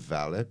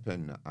develop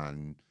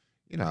and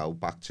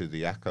back to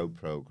the ECHO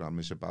program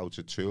is about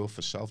a tool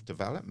for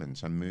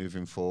self-development and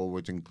moving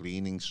forward and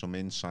gleaning some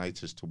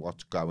insight as to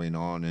what's going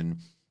on and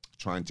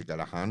trying to get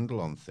a handle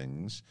on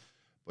things.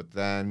 But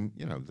then,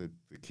 the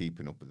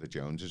keeping up with the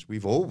Joneses,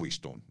 we've always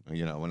done,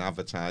 and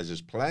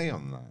advertisers play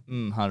on that.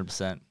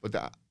 100%. But,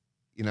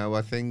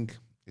 I think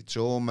it's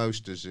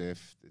almost as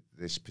if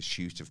this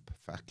pursuit of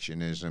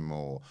perfectionism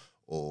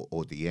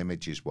or the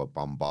images we're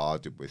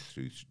bombarded with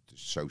through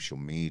social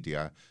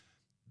media,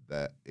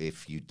 that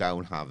if you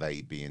don't have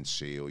A, B, and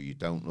C, or you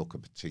don't look a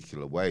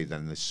particular way,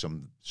 then there's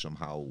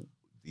somehow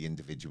the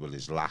individual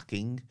is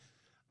lacking.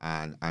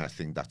 And I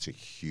think that's a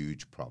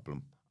huge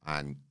problem.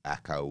 And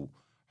ECHO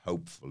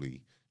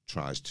hopefully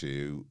tries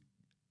to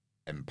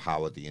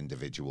empower the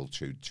individual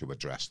to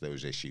address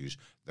those issues,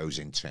 those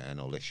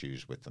internal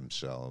issues with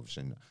themselves,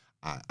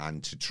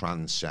 and to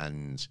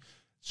transcend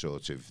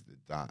sort of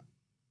that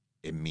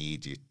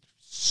immediate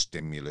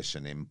stimulus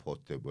and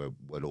input that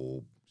we're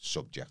all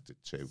subjected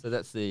to. So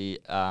that's the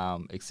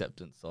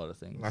acceptance side of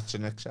things. That's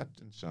an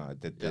acceptance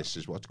side, that this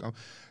is what's going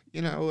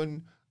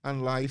on.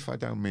 And life, I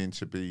don't mean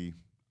to be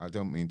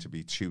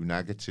too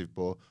negative,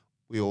 but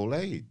we all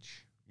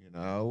age.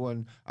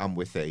 And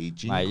with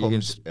aging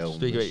comes illness.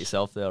 Speak about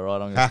yourself there,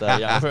 right? I'm going to stay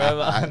young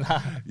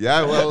forever.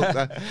 Yeah,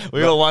 well...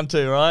 we all want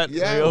to, right?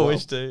 Yeah, we all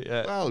wish to.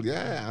 Yeah. Well,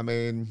 yeah, I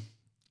mean,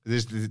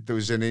 there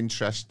was an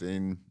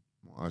interesting...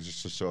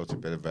 just a sort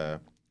of bit of a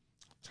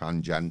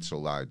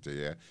tangential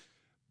idea,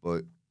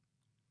 but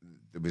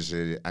there was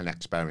an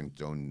experiment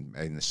done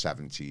in the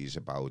 70s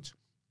about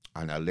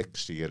an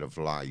elixir of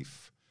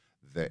life,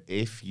 that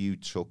if you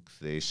took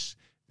this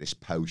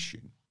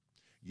potion,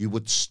 you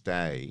would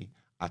stay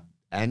at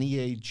any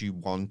age you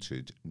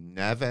wanted,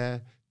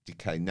 never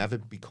decay, never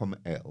become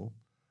ill,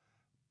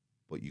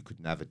 but you could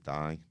never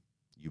die.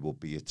 You will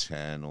be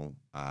eternal.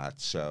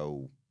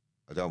 So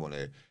I don't want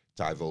to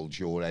divulge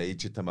your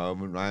age at the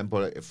moment, Ryan,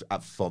 but if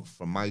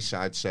from my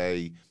side,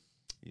 say,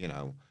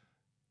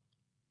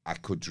 I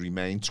could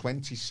remain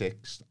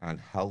 26 and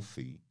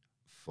healthy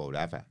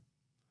forever,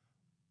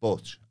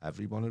 but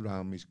everyone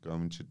around me is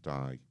going to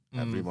die.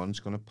 Everyone's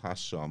going to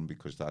pass on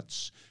because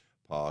that's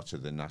part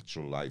of the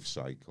natural life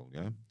cycle,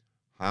 yeah?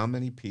 How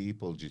many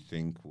people do you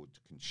think would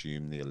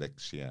consume the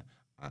elixir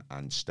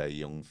and stay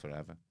young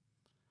forever?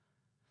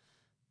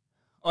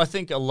 I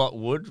think a lot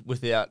would,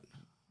 without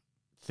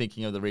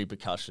thinking of the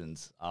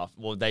repercussions.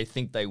 Well, they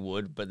think they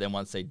would, but then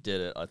once they did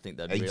it, I think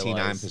they'd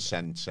realize...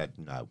 89% said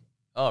no.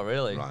 Oh,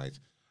 really? Right.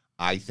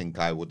 I think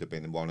I would have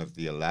been one of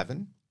the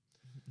 11.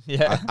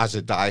 Yeah. As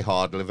a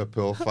die-hard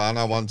Liverpool fan,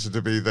 I wanted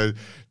to be the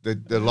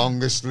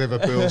longest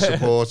Liverpool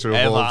supporter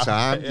of all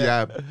time.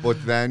 Yeah.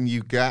 But then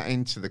you get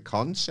into the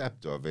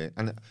concept of it,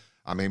 and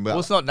I mean, well,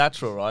 it's not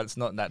natural, right? It's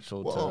not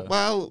natural.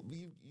 Well,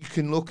 you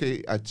can look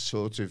at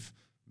sort of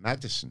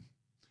medicine,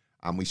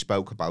 and we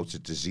spoke about a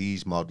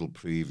disease model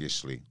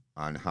previously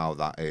and how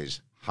that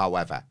is.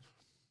 However,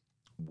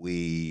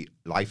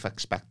 life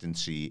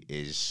expectancy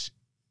is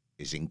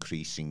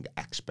increasing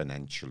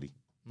exponentially.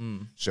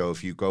 So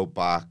if you go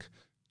back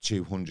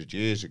 200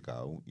 years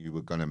ago, you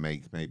were going to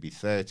make maybe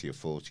 30 or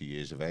 40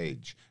 years of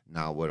age.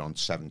 Now we're on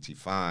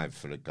 75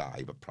 for a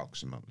guy,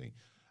 approximately.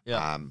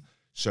 Yeah.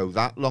 So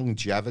that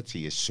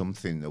longevity is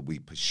something that we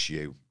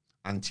pursue.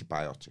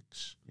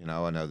 Antibiotics, I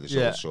know there's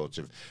all sorts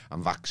of,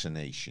 and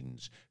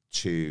vaccinations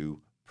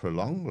to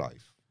prolong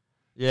life.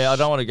 Yeah, I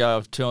don't want to go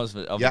off too much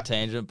of a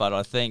tangent, but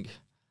I think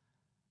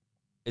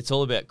it's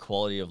all about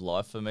quality of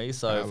life for me.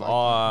 So if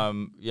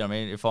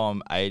if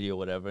I'm 80 or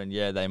whatever, and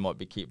they might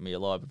be keeping me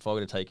alive, but if I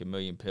got to take 1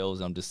 million pills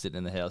and I'm just sitting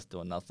in the house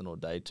doing nothing all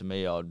day, to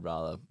me, I'd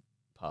rather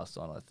pass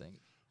on, I think.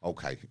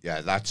 Okay,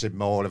 that's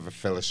more of a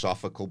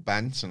philosophical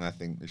bent, and I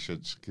think we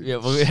should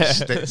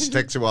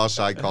stick to our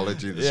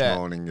psychology this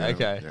morning.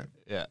 Okay.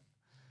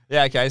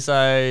 Yeah, okay,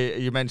 so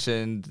you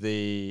mentioned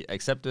the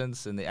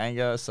acceptance and the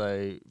anger,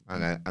 so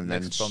and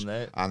then from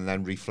there. And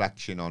then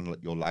reflection on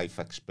your life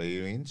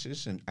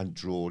experiences and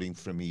drawing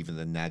from even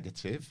the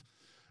negative.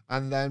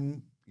 And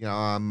then,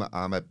 I'm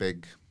a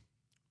big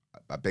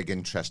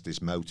interest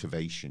is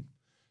motivation.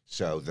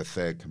 So the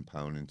third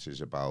component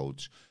is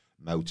about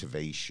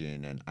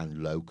motivation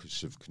and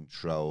locus of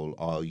control.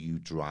 Are you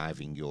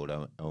driving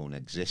your own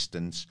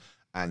existence?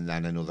 And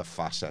then another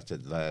facet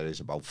of there is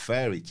about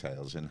fairy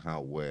tales and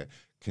how we're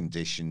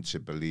conditioned to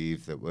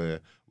believe that we're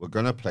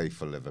going to play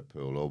for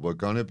Liverpool, or we're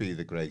going to be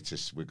the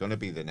greatest, we're going to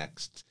be the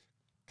next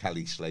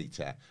Kelly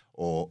Slater,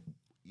 or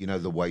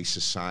the way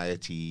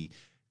society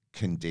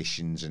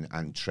conditions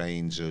and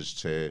trains us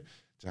to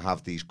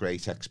have these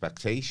great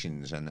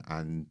expectations,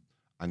 and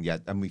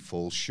yet then we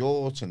fall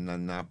short, and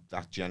then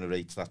that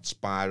generates that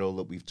spiral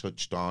that we've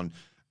touched on,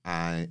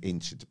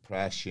 into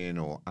depression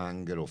or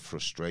anger or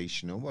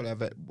frustration or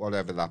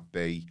whatever that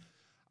be.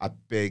 A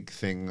big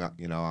thing that,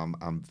 you know,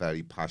 I'm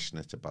very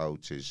passionate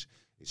about is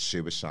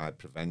suicide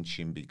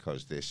prevention,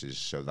 because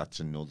that's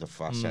another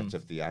facet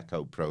of the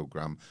ECHO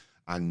program,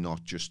 and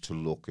not just to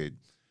look at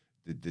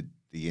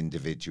the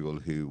individual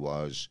who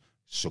was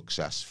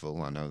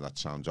successful. I know that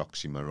sounds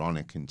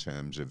oxymoronic in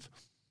terms of,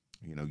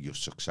 you know, you're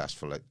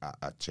successful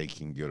at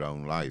taking your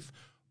own life,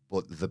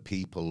 but the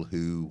people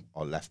who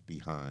are left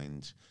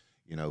behind,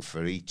 you know,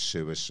 for each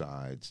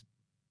suicide,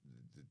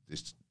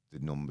 the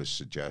numbers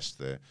suggest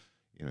that,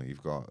 you know,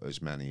 you've got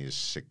as many as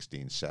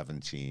 16,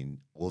 17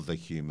 other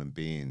human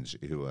beings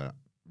who are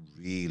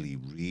really,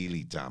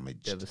 really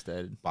damaged,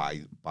 devastated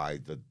by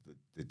the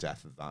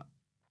death of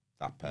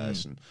that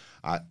person.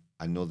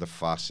 Another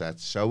facet.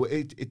 So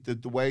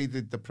the way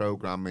that the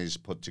program is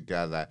put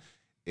together,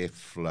 it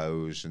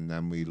flows, and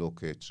then we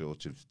look at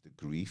sort of the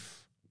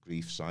grief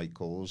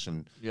cycles,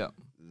 and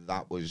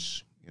that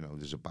was, you know,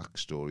 there's a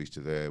backstory to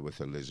there with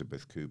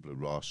Elizabeth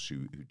Kubler-Ross,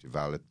 who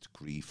developed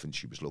grief, and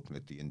she was looking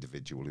at the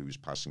individual who was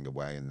passing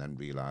away, and then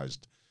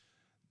realised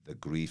the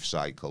grief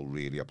cycle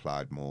really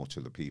applied more to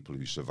the people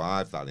who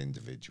survived that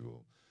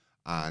individual.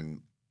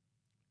 And,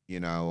 you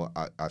know,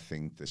 I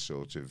think the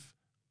sort of,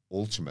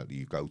 ultimately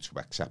you go to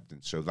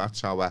acceptance. So that's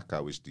how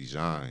ECHO is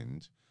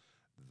designed,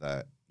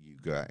 that you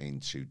get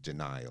into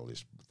denial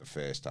is the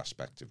first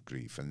aspect of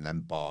grief, and then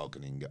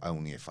bargaining,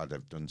 only if I'd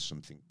have done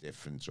something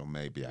different, or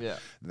maybe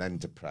then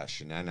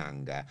depression and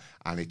anger.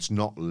 And it's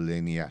not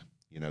linear.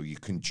 You know, you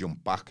can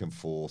jump back and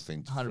forth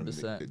into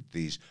 100%.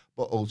 these,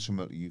 but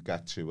ultimately you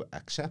get to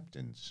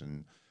acceptance.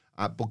 And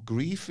but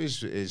grief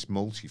is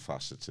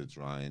multifaceted,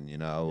 Ryan. You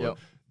know,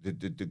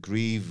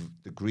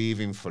 the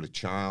grieving for a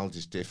child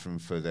is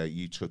different.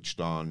 You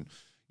touched on,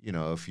 you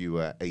know, if you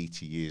were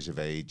 80 years of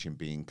age and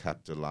being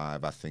kept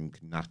alive, I think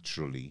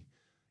naturally,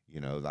 you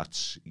know,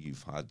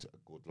 you've had a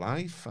good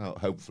life.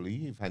 Hopefully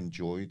you've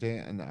enjoyed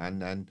it.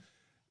 And then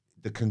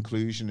the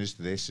conclusion is,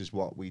 this is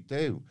what we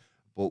do.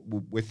 But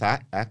with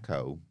that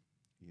ECHO,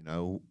 you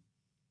know,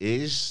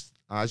 is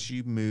as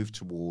you move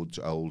towards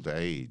old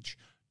age,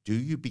 do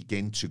you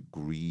begin to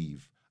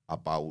grieve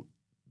about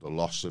the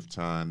loss of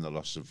time, the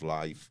loss of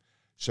life?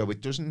 So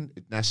it doesn't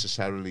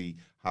necessarily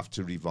have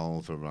to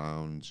revolve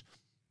around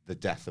the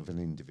death of an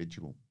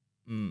individual.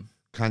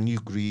 Can you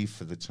grieve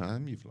for the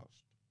time you've lost?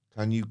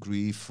 Can you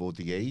grieve for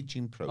the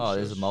aging process? Oh,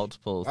 there's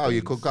multiple things. Oh,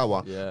 you could go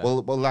on. Yeah.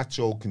 Well, that's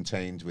all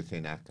contained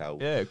within ECHO.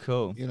 Yeah,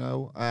 cool. You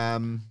know,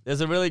 there's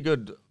a really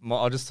good.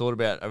 I just thought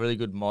about a really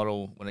good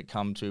model when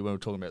we're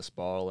talking about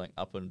spiraling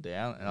up and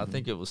down, and I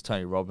think it was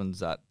Tony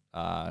Robbins that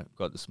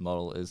got this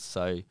model. Is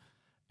so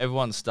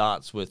everyone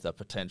starts with a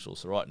potential.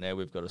 So right now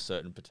we've got a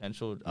certain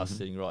potential, us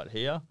sitting right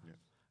here,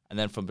 and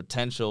then from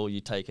potential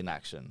you take an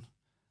action.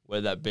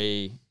 Whether that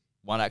be,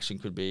 one action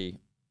could be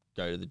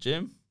go to the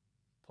gym,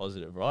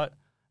 positive, right?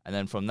 And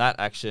then from that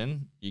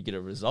action, you get a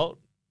result,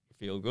 you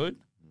feel good.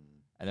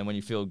 And then when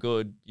you feel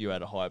good, you're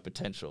at a higher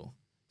potential.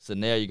 So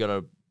now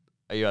you're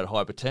at a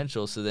higher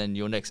potential, so then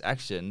your next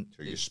action...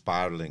 So you're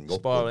spiraling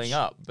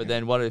up. But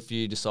then what if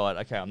you decide,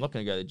 okay, I'm not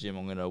going to go to the gym,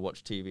 I'm going to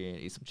watch TV and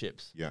eat some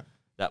chips. Yeah.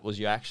 That was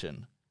your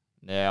action.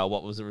 Now,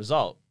 what was the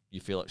result? You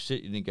feel like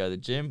shit, you didn't go to the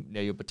gym,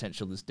 now your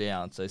potential is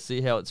down. So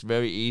see how it's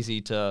very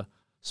easy to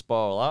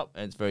spiral up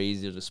and it's very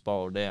easy to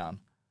spiral down.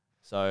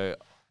 So...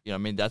 You know, I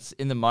mean, that's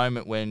in the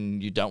moment when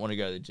you don't want to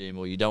go to the gym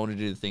or you don't want to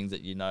do the things that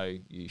you know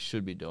you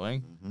should be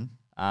doing.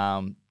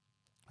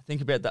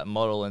 Think about that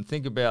model and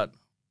think about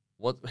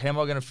how am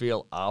I going to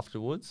feel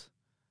afterwards?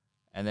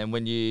 And then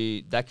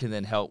that can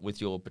then help with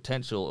your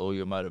potential or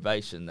your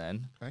motivation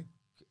then. Okay.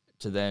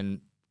 To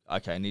then,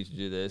 okay, I need to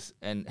do this.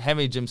 And how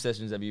many gym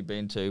sessions have you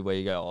been to where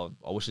you go,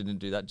 oh, I wish I didn't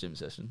do that gym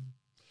session?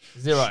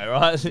 Zero,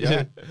 right?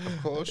 Yeah,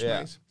 of course,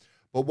 mate.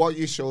 But what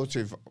you sort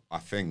of, I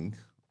think...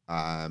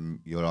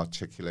 you're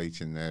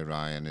articulating there,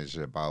 Ryan, is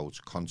about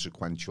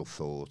consequential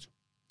thought.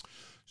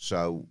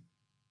 So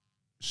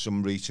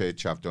some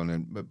research I've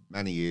done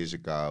many years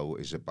ago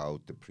is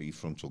about the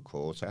prefrontal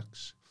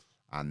cortex,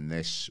 and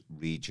this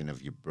region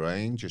of your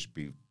brain just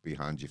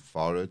behind your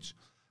forehead.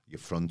 Your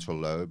frontal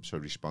lobes are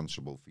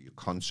responsible for your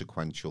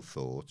consequential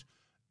thought,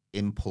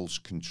 impulse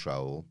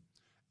control,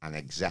 and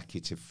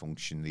executive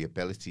function, the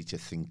ability to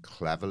think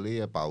cleverly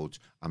about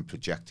and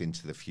project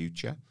into the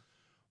future.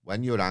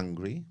 When you're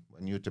angry,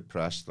 when you're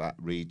depressed, that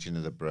region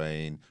of the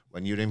brain,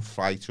 when you're in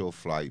fight or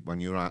flight,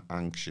 when you're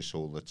anxious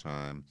all the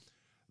time,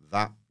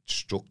 that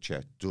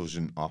structure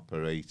doesn't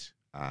operate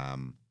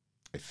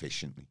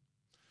efficiently.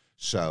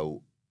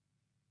 So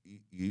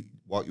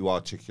what you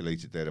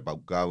articulated there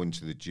about going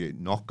to the gym,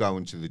 not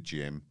going to the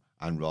gym,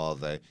 and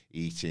rather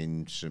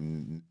eating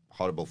some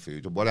horrible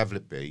food or whatever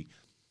it be,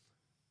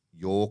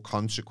 your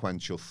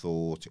consequential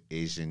thought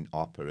isn't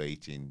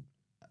operating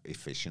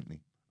efficiently.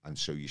 And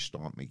so you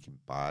start making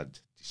bad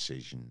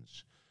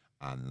decisions,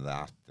 and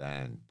that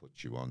then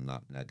puts you on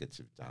that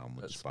negative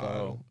downward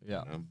spiral.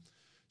 Yeah. You know?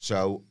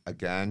 So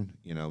again,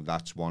 you know,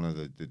 that's one of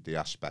the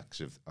aspects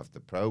of the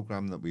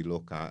program that we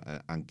look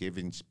at, and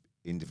giving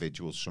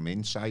individuals some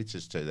insight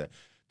as to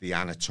the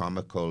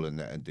anatomical and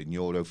the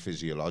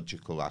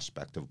neurophysiological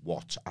aspect of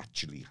what's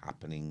actually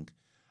happening.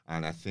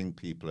 And I think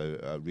people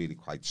are really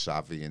quite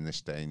savvy in this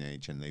day and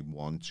age, and they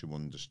want to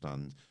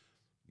understand.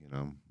 You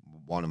know,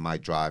 one of my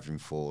driving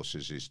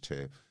forces is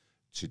to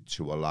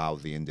allow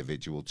the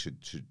individual to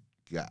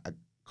get a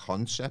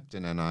concept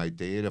and an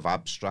idea of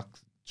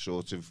abstract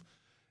sort of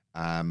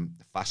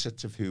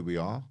facets of who we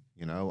are,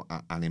 you know,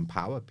 and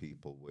empower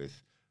people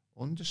with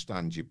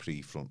understand your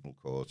prefrontal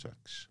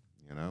cortex,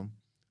 you know.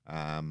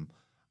 I'm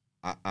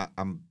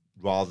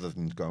rather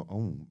than go,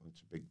 oh,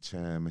 it's a big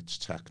term, it's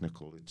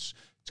technical, it's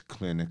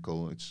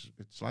clinical, it's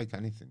like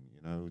anything,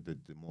 you know. The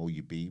more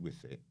you be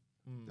with it,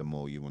 the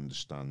more you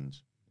understand.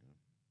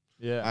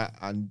 Yeah,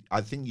 and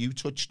I think you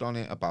touched on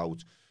it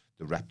about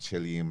the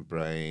reptilian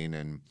brain,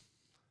 and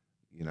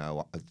you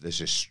know,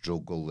 there's a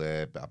struggle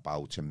there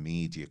about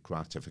immediate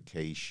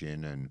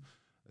gratification,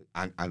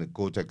 and a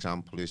good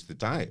example is the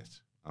diet.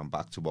 And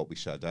back to what we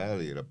said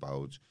earlier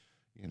about,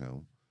 you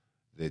know,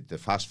 the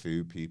fast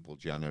food people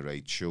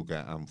generate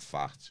sugar and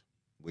fat,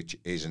 which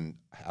isn't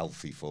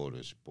healthy for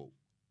us, but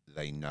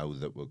they know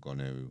that we're going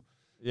to.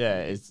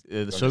 Yeah, it's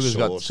the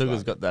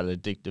sugar's got that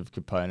addictive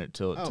component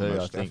to it too. I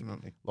think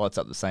definitely lights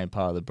up the same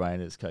part of the brain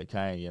as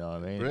cocaine. You know what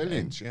I mean?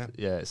 Brilliant,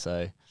 yeah.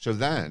 So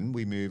then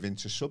we move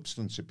into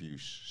substance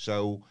abuse.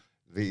 So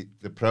the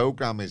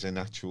program is in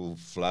actual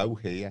flow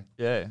here.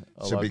 Yeah.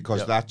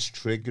 Because that's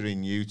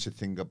triggering you to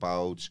think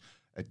about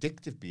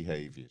addictive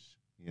behaviours.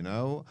 You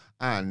know,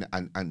 and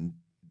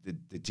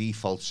the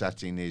default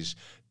setting is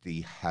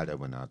the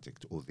heroin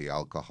addict or the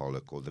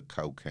alcoholic or the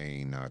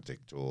cocaine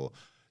addict or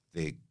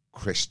the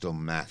crystal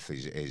meth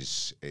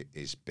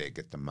is big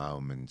at the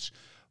moment.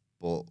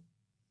 But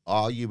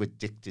are you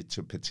addicted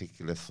to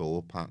particular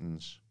thought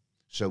patterns?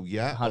 So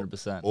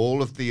 100%.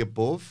 All of the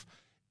above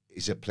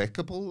is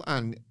applicable,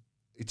 and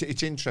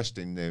it's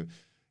interesting.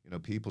 You know,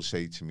 people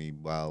say to me,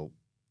 "Well,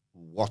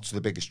 what's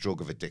the biggest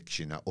drug of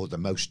addiction or the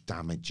most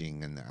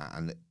damaging?"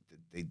 And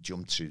they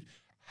jump to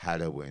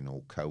heroin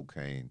or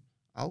cocaine,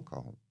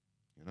 alcohol.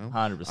 You know,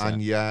 100%.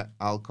 And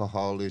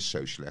alcohol is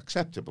socially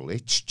acceptable.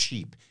 It's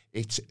cheap.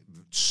 It's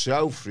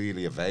so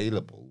freely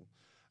available,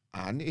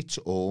 and it's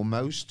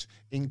almost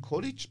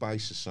encouraged by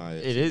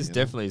society. It is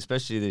definitely,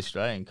 especially the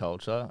Australian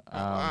culture.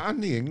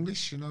 And the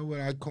English, you know,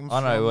 where I come from.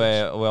 I know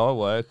where I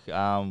work,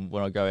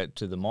 when I go out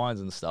to the mines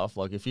and stuff,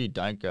 like if you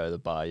don't go to the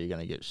bar, you're going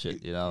to get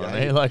shit, you know what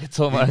I mean? Like it's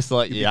almost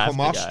like you have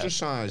to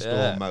ostracised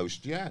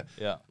almost, Yeah.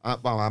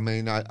 Well, I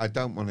mean, I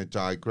don't want to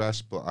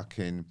digress, but I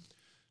can.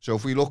 So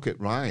if we look at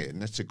Ryan,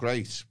 that's a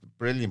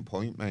brilliant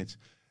point, mate.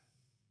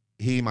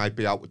 He might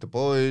be out with the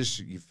boys,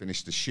 you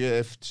finish the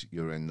shift,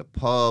 you're in the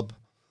pub,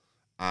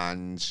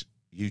 and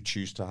you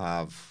choose to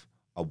have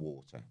a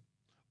water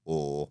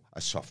or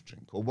a soft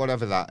drink or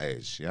whatever that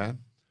is, yeah?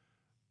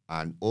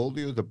 And all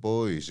the other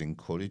boys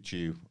encourage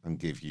you and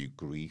give you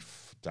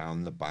grief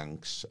down the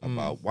banks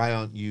about why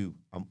aren't you,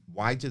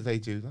 why do they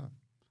do that?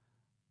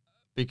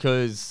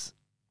 Because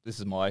this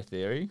is my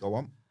theory. Go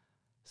on.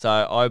 So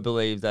I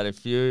believe that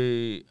if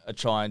you are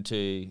trying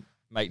to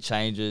make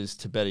changes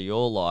to better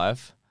your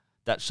life,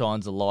 that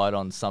shines a light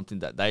on something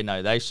that they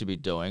know they should be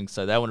doing.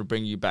 So they want to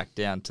bring you back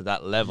down to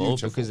that level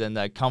because then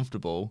they're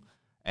comfortable,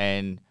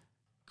 and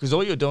because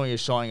all you're doing is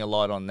shining a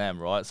light on them,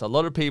 right? So a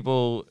lot of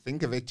people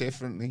think of it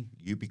differently.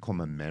 You become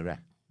a mirror,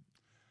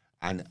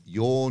 and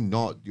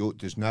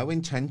there's no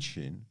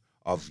intention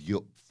of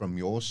you from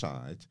your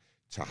side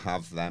to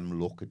have them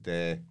look at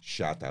their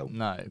shadow.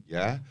 No.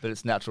 Yeah? But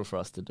it's natural for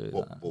us to do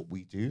that. But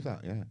we do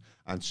that, yeah.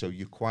 And so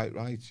you're quite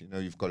right. You know,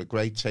 you've got a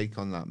great take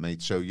on that,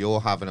 mate. So you're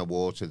having a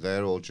water,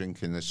 they're all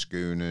drinking the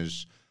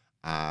schooners.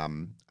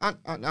 And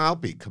I'll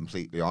be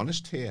completely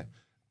honest here.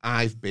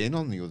 I've been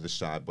on the other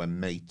side when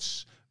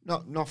mates,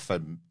 not for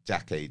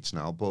decades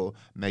now, but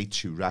mates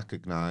who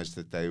recognised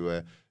that they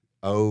were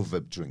over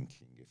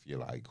drinking, if you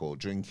like, or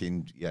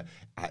drinking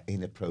at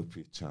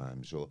inappropriate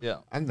times,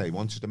 and they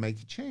wanted to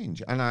make a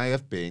change. And I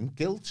have been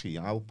guilty.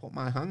 I'll put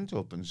my hand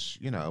up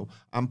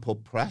and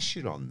put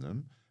pressure on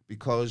them,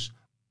 because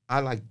I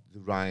like the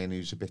Ryan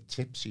who's a bit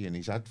tipsy and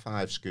he's had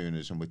 5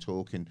 schooners and we're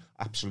talking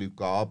absolute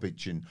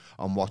garbage and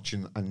I'm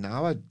watching, and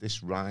now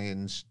this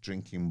Ryan's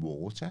drinking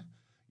water.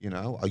 You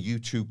know, are you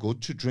too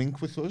good to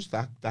drink with us?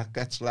 That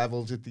gets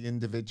levelled at the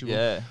individual.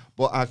 Yeah.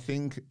 But I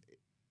think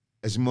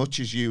as much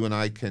as you and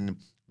I can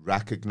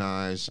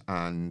recognise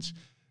and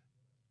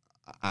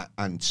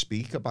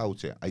speak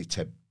about it, it's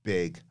a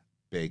big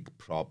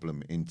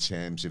problem in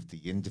terms of the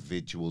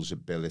individual's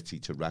ability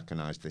to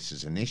recognise this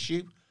as an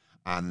issue,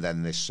 and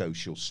then this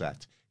social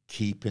set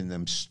keeping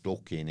them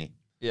stuck in it.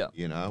 Yeah.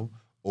 You know,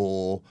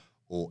 or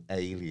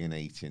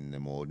alienating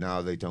them, or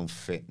now they don't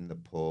fit in the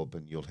pub,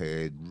 and you'll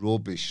hear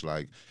rubbish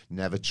like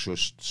never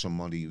trust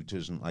somebody who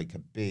doesn't like a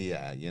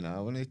beer, you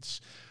know. And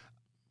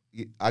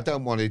I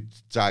don't want to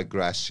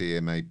digress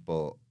here, mate,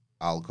 but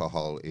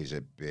alcohol is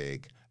a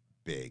big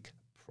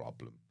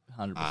problem.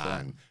 100%.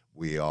 And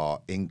we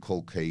are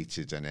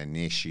inculcated and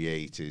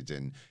initiated,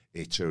 and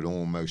it's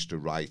almost a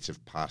rite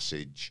of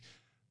passage,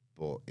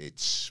 but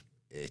it's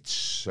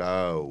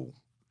so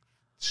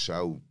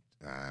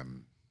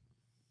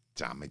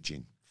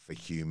damaging for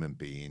human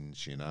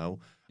beings, you know.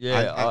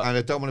 Yeah, and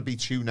I don't want to be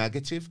too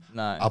negative.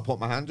 No. I'll put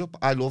my hand up.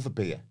 I love a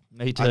beer.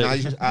 Me too.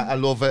 I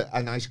love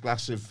a nice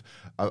glass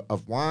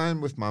of wine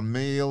with my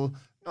meal.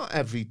 Not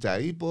every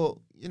day, but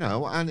you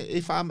know. And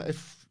if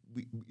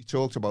we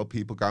talked about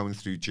people going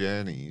through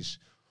journeys,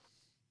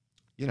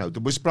 you know,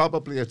 there was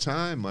probably a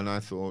time when I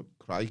thought,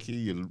 crikey,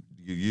 you're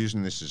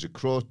using this as a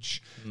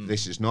crutch.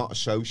 This is not a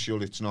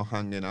social. It's not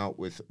hanging out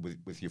with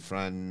your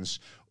friends,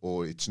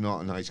 or it's not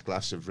a nice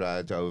glass of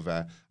red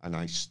over a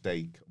nice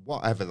steak,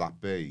 whatever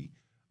that be.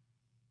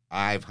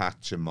 I've had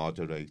to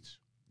moderate,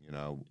 you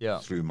know,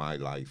 through my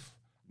life.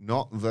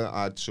 Not that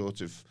I'd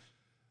sort of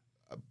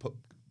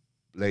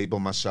label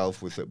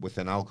myself with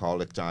an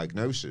alcoholic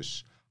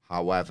diagnosis.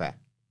 However,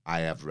 I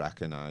have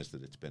recognised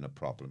that it's been a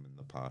problem in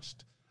the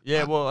past.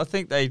 Yeah, well, I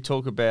think they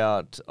talk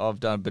about, I've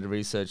done a bit of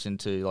research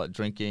into like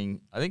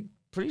drinking. I think,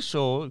 pretty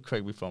sure,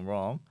 correct me if I'm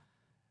wrong,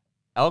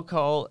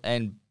 alcohol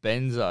and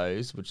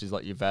benzos, which is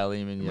like your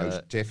Valium and your...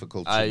 most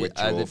difficult to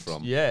withdraw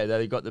from. Yeah,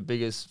 they got the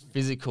biggest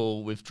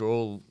physical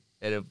withdrawal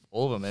out of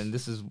all of them, and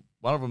this is,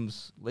 one of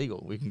them's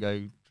legal. We can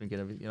go drink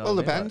it every, you know. Well,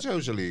 the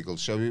benzos are legal.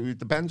 So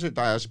the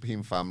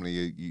benzodiazepine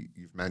family,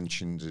 you've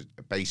mentioned,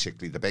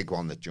 basically the big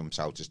one that jumps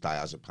out is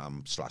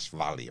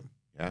diazepam/Valium,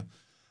 yeah?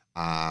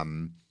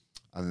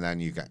 And then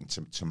you get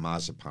into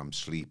temazepam,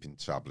 sleeping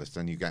tablets.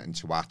 Then you get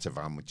into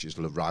Ativan, which is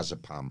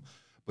lorazepam.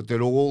 But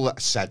they're all a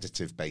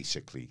sedative,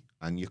 basically.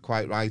 And you're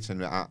quite right.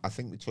 And I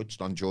think we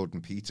touched on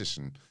Jordan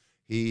Peterson.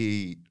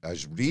 He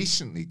has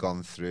recently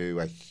gone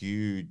through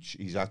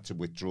he's had to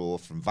withdraw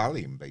from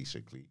Valium,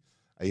 basically.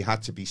 He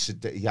had to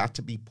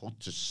be put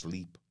to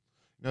sleep.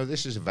 You know,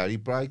 this is a very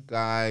bright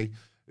guy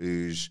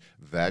who's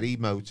very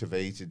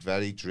motivated,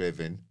 very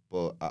driven.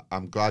 But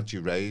I'm glad you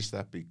raised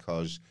that,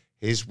 because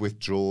his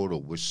withdrawal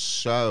was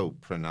so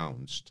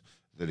pronounced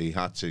that he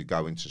had to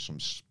go into some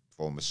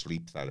form of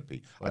sleep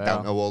therapy. Wow. I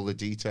don't know all the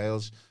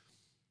details.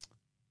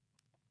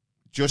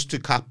 Just to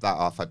cap that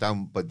off,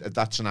 but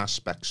that's an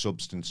aspect.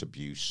 Substance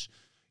abuse,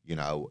 you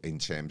know, in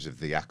terms of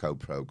the ECHO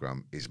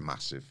program, is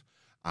massive.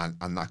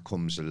 And that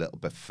comes a little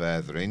bit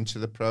further into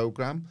the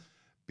program,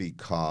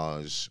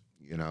 because,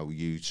 you know,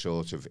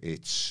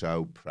 it's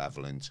so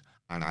prevalent.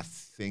 And I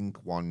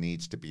think one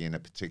needs to be in a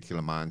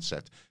particular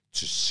mindset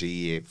to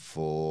see it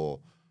for,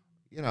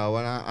 you know,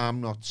 and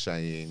I'm not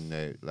saying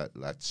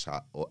let's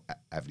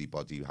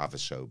everybody have a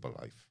sober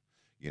life.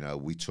 You know,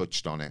 we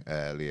touched on it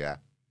earlier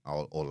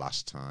or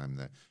last time,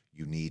 that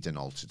you need an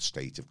altered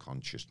state of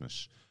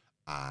consciousness.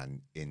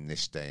 And in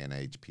this day and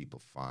age, people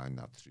find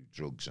that through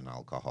drugs and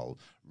alcohol,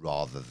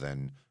 rather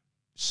than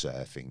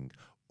surfing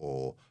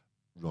or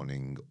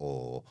running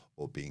or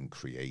being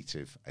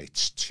creative.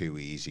 It's too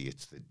easy.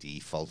 It's the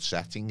default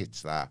setting.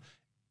 It's that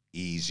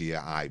easier,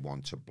 I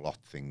want to blot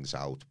things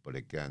out, but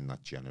again,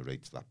 that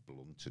generates that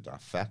blunted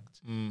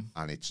effect.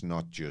 And it's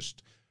not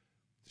just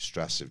the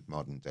stress of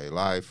modern day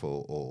life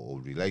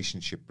or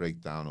relationship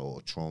breakdown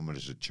or trauma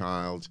as a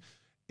child.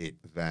 It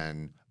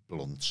then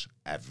blunts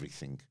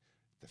everything,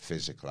 the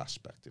physical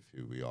aspect of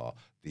who we are,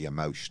 the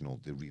emotional,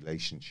 the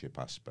relationship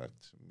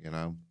aspect. You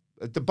know,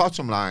 the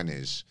bottom line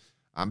is,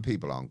 and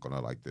people aren't going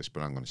to like this,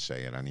 but I'm going to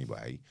say it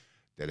anyway,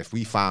 that if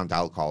we found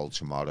alcohol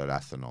tomorrow,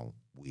 ethanol,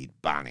 we'd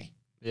ban it.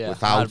 Yeah,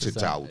 without 100%. A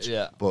doubt.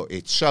 Yeah. But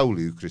it's so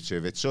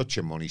lucrative. It's such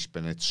a money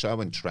spin. It's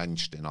so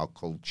entrenched in our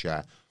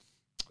culture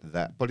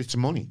but it's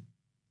money,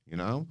 you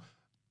know,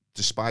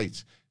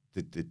 despite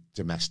the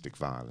domestic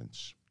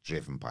violence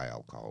driven by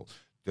alcohol,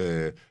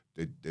 the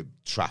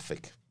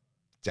traffic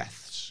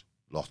deaths,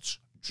 lots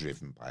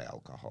driven by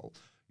alcohol,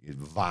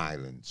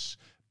 violence,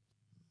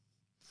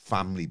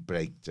 family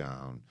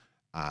breakdown,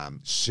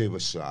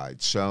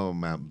 suicide. So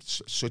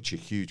such a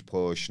huge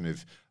portion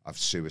of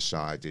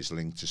suicide is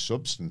linked to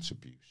substance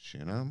abuse,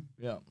 you know?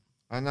 Yeah.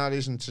 And that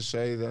isn't to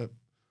say that,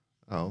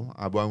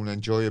 I won't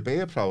enjoy a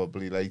beer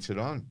probably later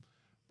on.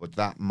 But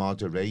that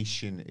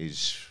moderation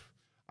is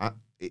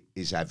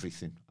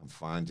everything. And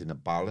finding a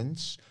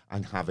balance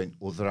and having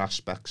other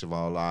aspects of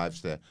our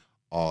lives that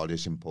are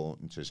as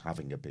important as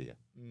having a beer,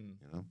 you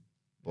know?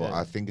 But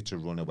I think it's a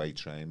runaway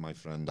train, my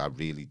friend. I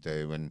really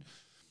do. And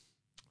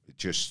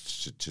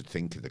just to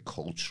think of the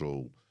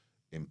cultural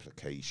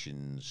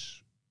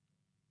implications,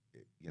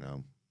 you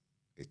know,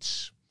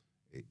 it's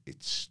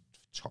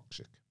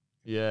toxic.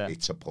 Yeah.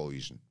 It's a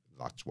poison.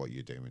 That's what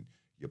you're doing.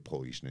 You're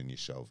poisoning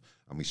yourself.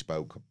 And we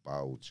spoke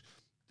about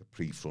the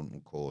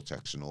prefrontal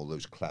cortex and all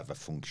those clever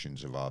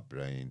functions of our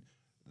brain.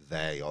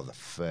 They are the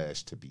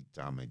first to be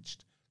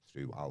damaged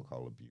through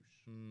alcohol abuse.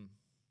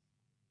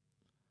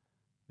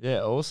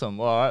 Yeah, awesome.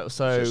 All right,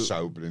 so it's a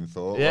sobering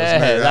thought. Yeah,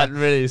 wasn't it? that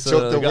really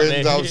sort took of the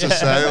wind out of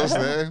sails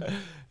there.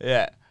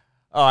 Yeah.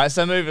 All right,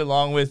 so moving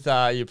along with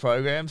your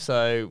program.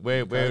 So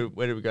where do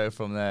we go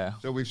from there?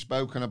 So we've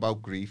spoken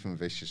about grief and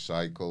vicious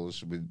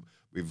cycles.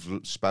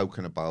 We've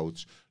spoken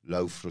about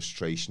low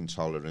frustration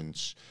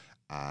tolerance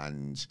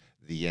and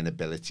the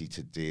inability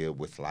to deal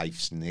with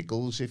life's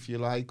niggles, if you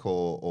like,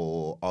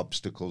 or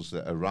obstacles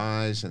that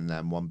arise, and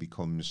then one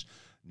becomes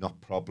not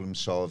problem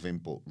solving,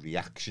 but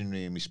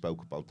reactionary. And we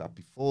spoke about that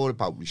before,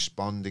 about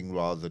responding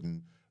rather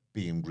than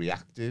being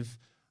reactive.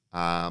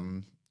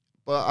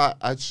 But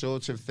I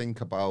sort of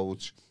think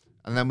about,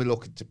 and then we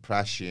look at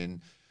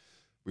depression.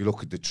 We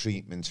look at the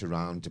treatment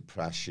around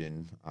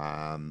depression,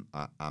 and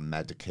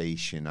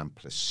medication and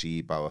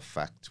placebo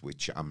effect,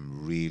 which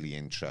I'm really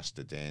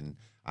interested in.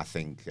 I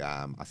think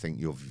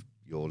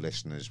your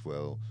listeners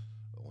will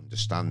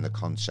understand the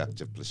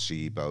concept of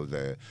placebo.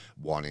 The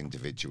one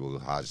individual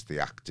has the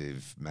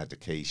active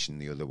medication,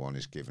 the other one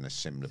is given a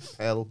similar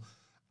pill,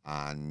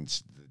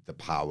 and the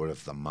power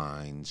of the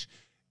mind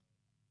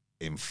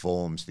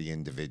informs the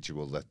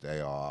individual that they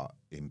are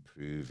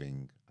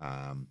improving.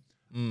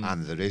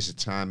 And there is a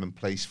time and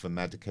place for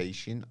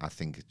medication. I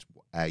think it's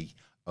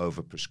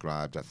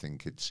overprescribed. I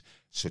think it's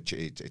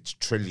it's $1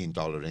 trillion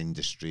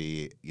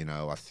industry.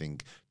 I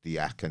think the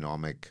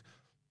economic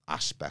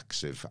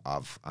aspects of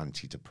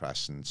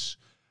antidepressants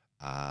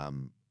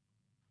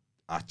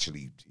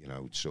actually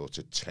sort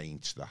of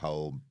taint the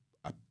whole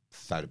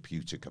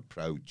therapeutic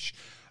approach.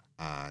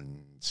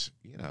 And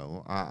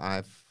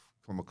I've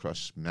come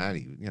across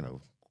many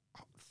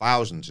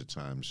thousands of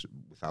times,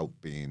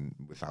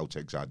 without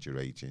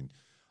exaggerating,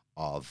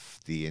 of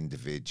the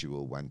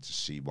individual went to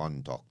see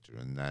one doctor,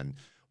 and then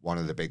one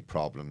of the big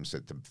problems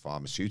that the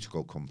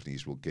pharmaceutical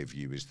companies will give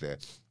you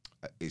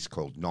is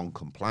called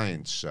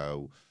non-compliance.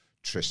 So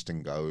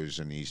Trystan goes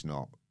and he's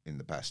not in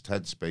the best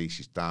headspace.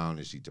 He's down.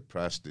 Is he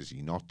depressed? Is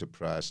he not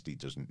depressed? He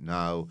doesn't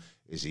know.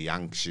 Is he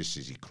anxious?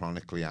 Is he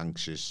chronically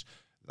anxious?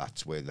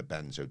 That's where the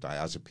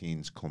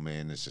benzodiazepines come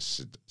in as a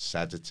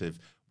sedative,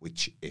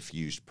 which, if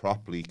used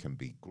properly, can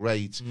be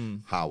great.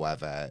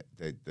 However,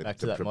 the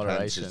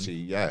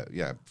propensity,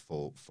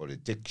 for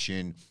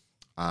addiction,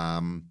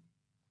 and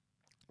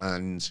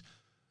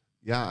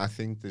I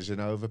think there's an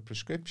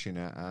overprescription,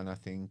 and I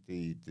think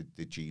the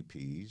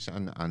GPs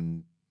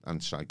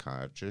and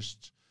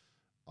psychiatrists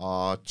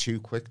are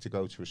too quick to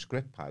go to a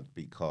script pad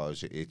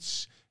because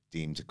it's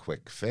deemed a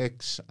quick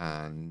fix,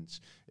 and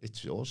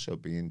it's also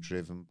being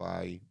driven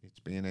by, it's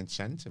being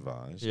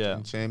incentivized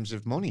in terms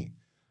of money.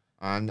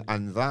 And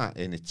that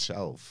in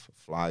itself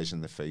flies in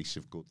the face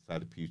of good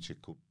therapeutic,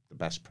 the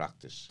best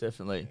practice.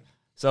 Definitely.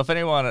 So if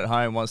anyone at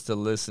home wants to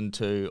listen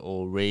to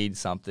or read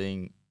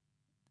something,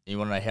 you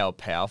want to know how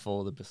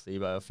powerful the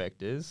placebo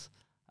effect is,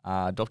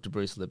 Dr.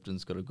 Bruce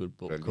Lipton's got a good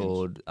book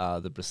called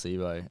The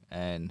Placebo.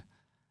 And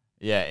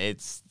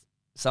it's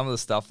some of the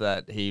stuff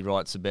that he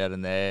writes about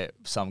in there,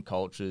 some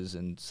cultures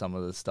and some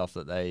of the stuff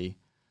that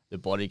the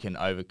body can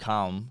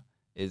overcome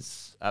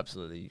is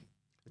absolutely,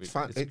 it's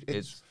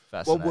fascinating.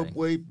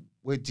 Well,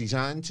 we're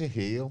designed to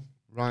heal,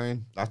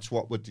 Ryan. That's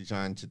what we're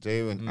designed to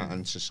do.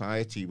 And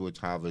society would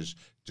have us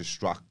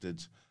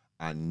distracted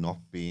and not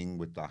being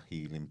with that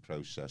healing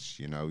process.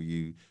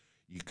 You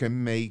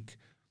can make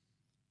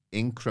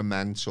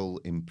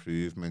incremental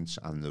improvements,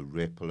 and the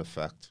ripple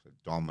effect, the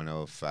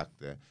domino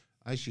effect,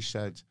 as you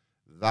said,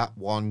 that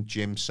one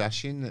gym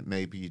session that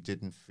maybe you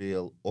didn't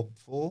feel up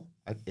for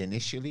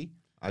initially,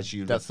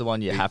 that's the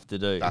one you have to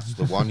do. That's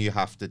the one you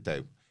have to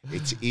do.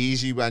 It's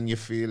easy when you're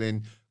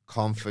feeling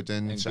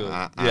confident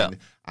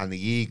and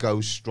the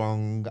ego's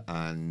strong,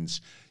 and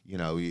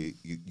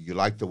you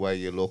like the way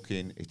you're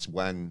looking. It's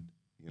when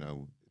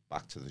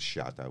back to the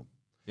shadow.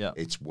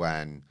 It's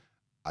when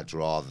I'd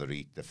rather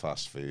eat the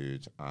fast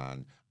food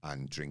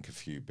and drink a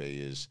few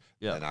beers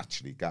than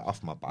actually get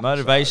off my back.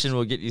 Motivation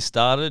will get you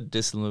started.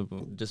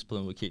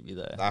 Discipline will keep you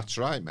there. That's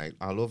right, mate.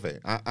 I love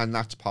it, and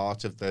that's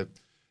part of the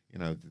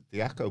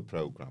Echo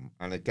program.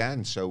 And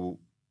again, so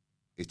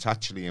it's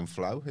actually in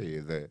flow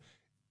here.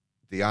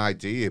 The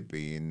idea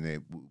being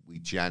that we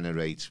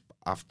generate,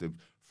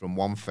 from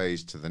one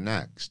phase to the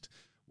next,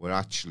 we're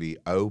actually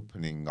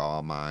opening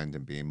our mind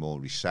and being more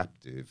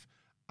receptive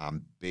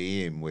and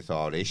being with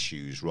our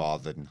issues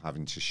rather than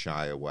having to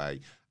shy away.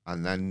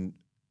 And then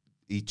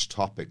each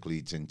topic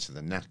leads into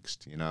the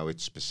next.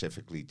 It's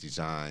specifically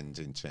designed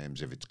in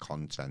terms of its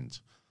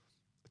content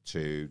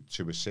to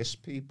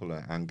assist people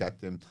and get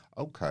them,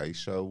 okay,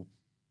 so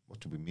what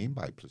do we mean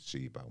by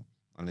placebo?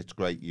 And it's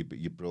great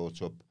you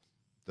brought up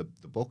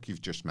the book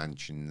you've just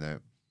mentioned,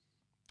 that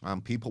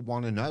people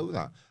want to know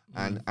that.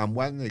 And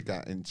when they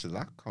get into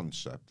that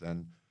concept,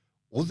 then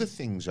other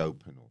things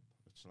open up.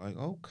 It's like,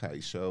 okay,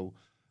 so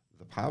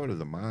the power of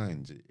the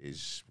mind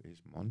is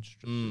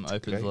monstrous.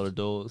 Opens a lot of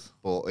doors.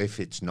 But if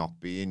it's not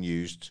being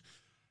used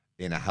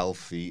in a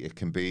healthy, it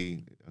can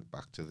be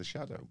back to the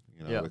shadow.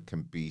 It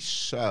can be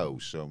so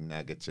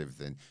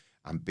negative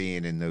and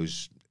being in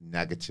those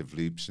negative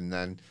loops. And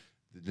then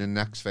the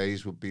next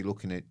phase would be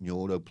looking at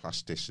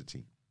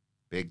neuroplasticity.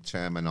 Big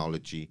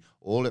terminology.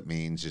 All it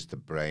means is the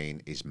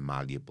brain is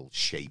malleable,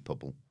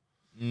 shapeable.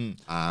 So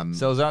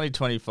it was only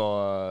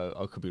 25,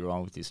 I could be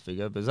wrong with this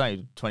figure, but it was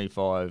only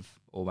 25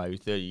 or maybe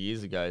 30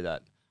 years ago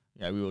that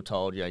we were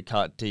told,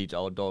 can't teach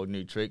old dog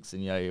new tricks,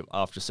 and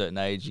after a certain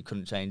age you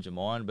couldn't change your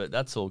mind. But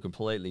that's all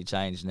completely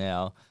changed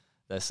now.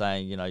 They're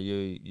saying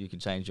you can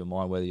change your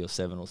mind whether you're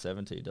 7 or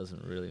 70. It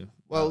doesn't really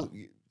matter.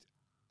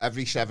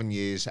 Every 7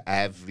 years,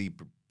 every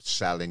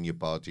cell in your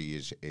body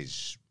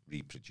is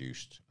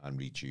reproduced and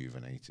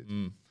rejuvenated.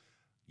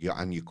 Yeah,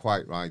 and you're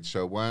quite right.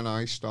 So when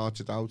I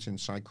started out in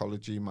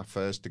psychology, my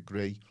first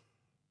degree,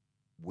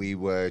 we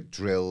were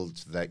drilled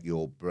that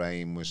your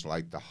brain was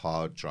like the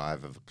hard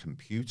drive of a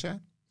computer,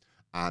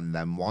 and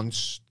then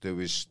once there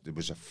was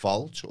a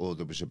fault or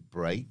there was a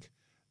break,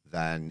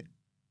 then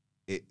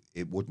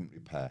it wouldn't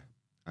repair.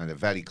 And a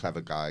very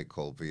clever guy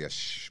called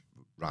V.S.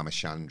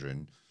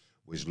 Ramachandran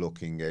was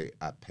looking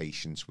at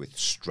patients with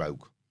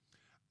stroke,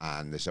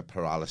 and there's a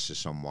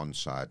paralysis on one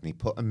side, and he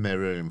put a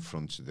mirror in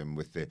front of them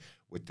with the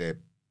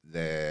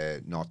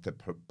not the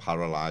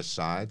paralyzed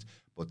side,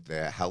 but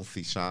the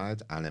healthy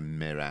side, and a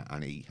mirror,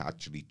 and he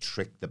actually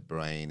tricked the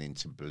brain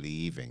into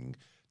believing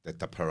that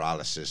the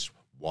paralysis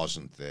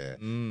wasn't there.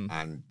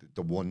 And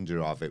the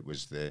wonder of it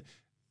was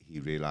he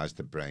realized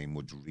the brain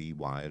would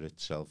rewire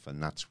itself,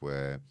 and that's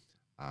where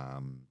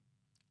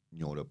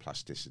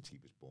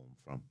neuroplasticity was born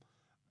from.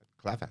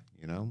 Clever,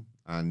 you know.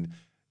 And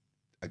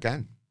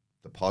again,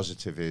 the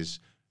positive is,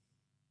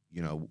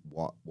 you know,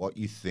 what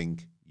you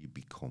think you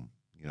become.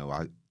 You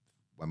know,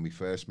 when we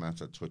first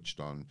met, I touched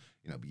on,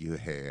 you know, you're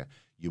here,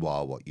 you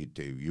are what you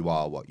do, you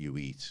are what you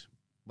eat.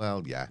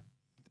 Well, yeah,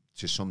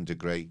 to some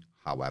degree.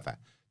 However,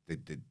 the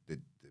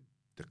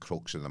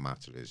crux of the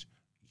matter is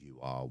you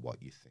are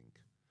what you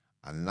think.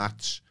 And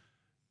that's,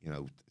 you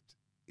know,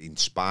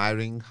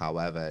 inspiring.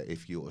 However,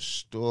 if you're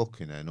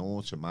stuck in an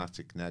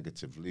automatic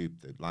negative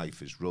loop that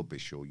life is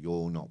rubbish or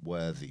you're not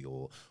worthy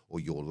or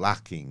you're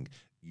lacking,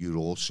 you're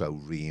also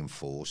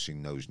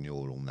reinforcing those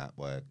neural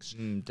networks.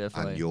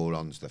 Definitely. And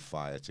neurons that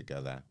fire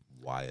together,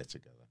 wire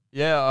together.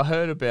 Yeah, I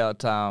heard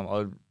about,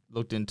 I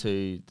looked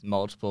into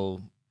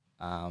multiple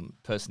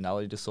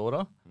personality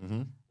disorder.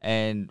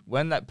 And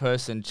when that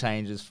person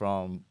changes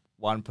from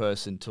one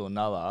person to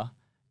another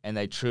and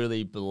they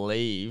truly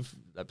believe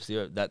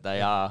that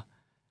they are,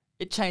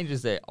 it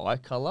changes their eye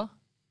color.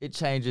 It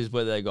changes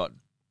whether they got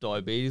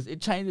diabetes.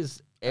 It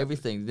changes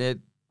everything.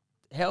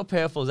 How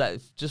powerful is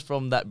that? Just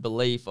from that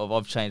belief of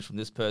I've changed from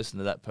this person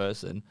to that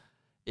person,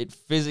 it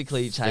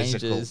physically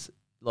changes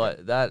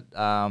like that.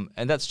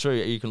 And that's true.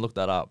 You can look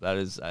that up. That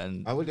is,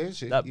 and it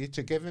is. You're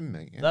to giving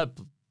me.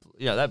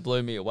 Yeah. That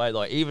blew me away.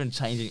 Like even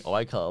changing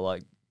eye color,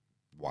 like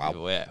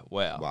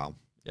wow.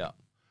 Yeah.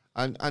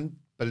 And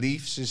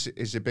beliefs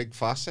is a big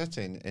facet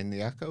in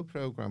the Echo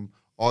program.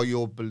 Are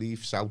your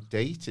beliefs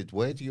outdated?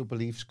 Where do your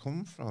beliefs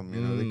come from? You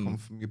know, they come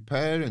from your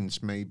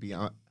parents, maybe.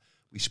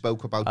 We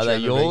spoke about are they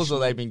yours or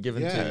they've been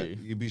given to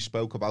you? We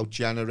spoke about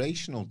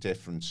generational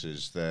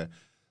differences.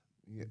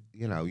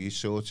 You know, you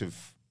sort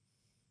of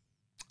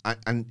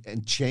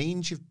and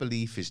change of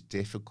belief is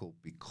difficult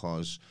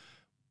because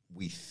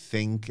we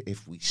think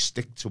if we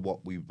stick to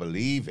what we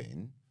believe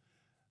in,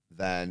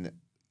 then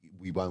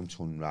we won't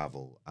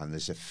unravel. And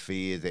there's a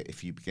fear that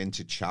if you begin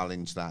to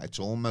challenge that, it's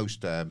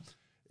almost an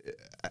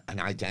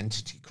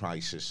identity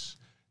crisis,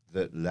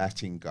 that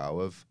letting go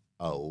of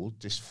old,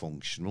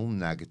 dysfunctional,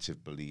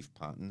 negative belief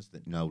patterns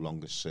that no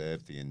longer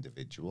serve the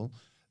individual,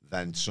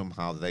 then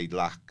somehow they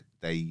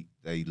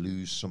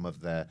lose some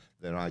of their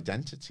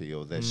identity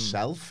or their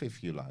self,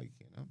 if you like,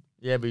 you know.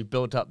 Yeah, we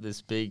built up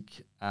this big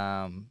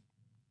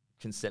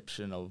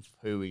conception of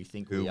who we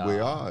think we are. Who we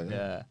are,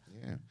 yeah.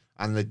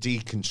 And the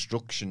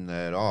deconstruction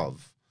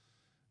thereof,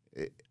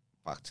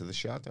 back to the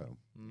shadow,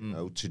 you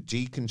know, to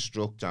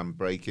deconstruct and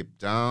break it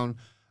down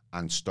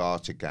and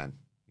start again,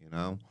 you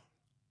know.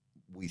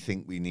 We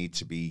think we need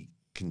to be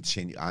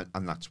continue,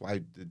 and that's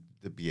why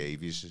the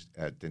behaviours,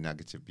 the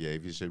negative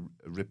behaviours, are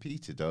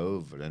repeated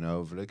over and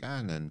over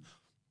again, and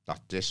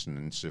that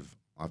dissonance of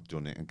I've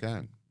done it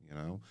again. You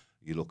know,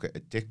 you look at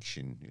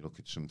addiction, you look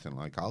at something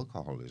like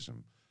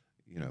alcoholism.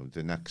 You know,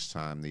 the next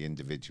time the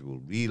individual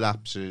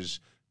relapses,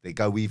 they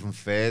go even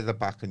further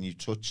back, and you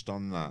touched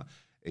on that.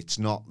 It's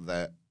not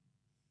that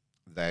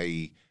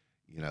they,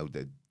 you know,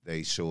 that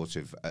they sort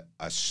of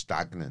are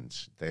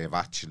stagnant. They have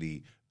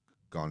actually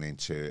gone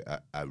into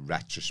a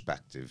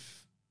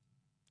retrospective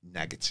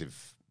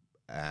negative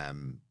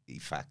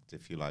effect,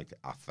 if you like,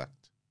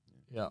 affect.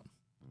 Yeah.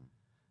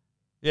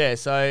 Yeah,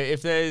 so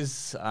if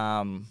there's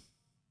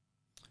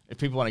if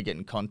people want to get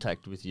in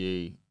contact with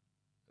you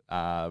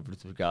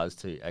with regards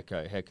to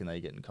Echo, how can they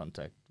get in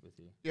contact with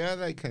you? Yeah,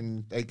 they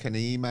can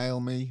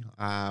email me,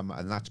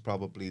 and that's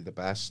probably the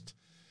best.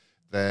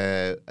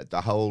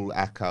 The whole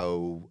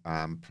Echo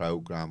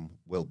program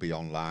will be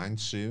online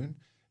soon.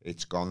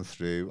 It's gone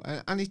through,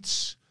 and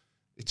it's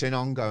an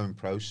ongoing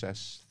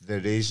process.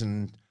 There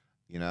isn't,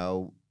 you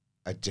know,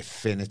 a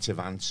definitive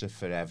answer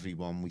for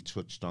everyone. We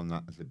touched on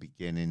that at the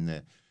beginning.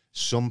 That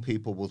some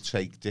people will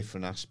take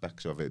different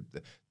aspects of it.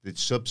 The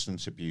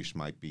substance abuse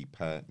might be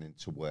pertinent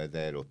to where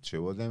they're up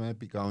to, or they might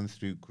be going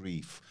through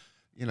grief,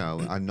 you know,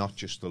 and not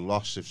just the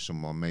loss of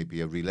someone,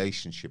 maybe a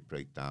relationship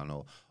breakdown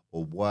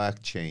or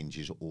work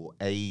changes or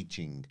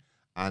aging,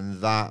 and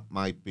that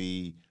might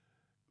be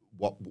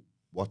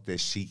what they're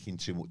seeking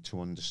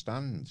to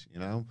understand, you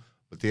know.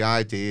 But the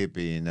idea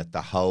being that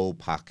the whole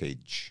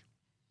package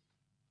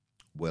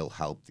will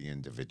help the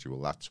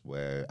individual. That's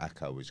where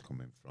Echo is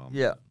coming from.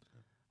 Yeah.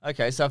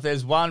 Okay, so if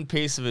there's one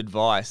piece of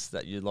advice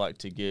that you'd like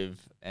to give,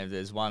 and if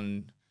there's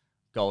one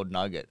gold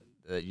nugget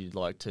that you'd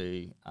like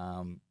to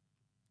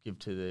give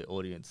to the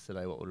audience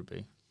today, what would it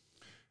be?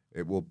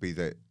 It would be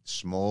that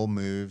small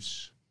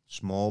moves,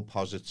 small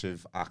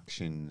positive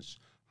actions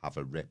have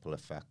a ripple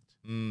effect.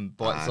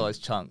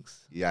 Bite-sized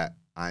chunks. Yeah,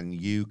 and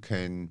you'd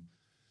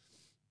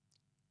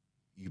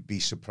be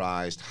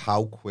surprised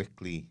how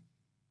quickly,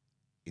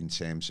 in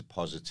terms of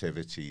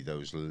positivity,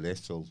 those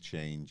little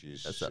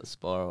changes. That's that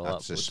spiral up.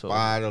 That's a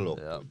spiral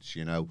upwards.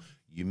 Yeah.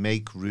 You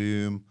make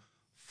room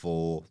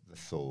for the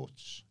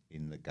thoughts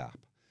in the gap.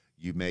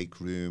 You make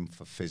room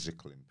for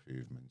physical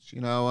improvements,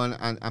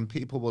 and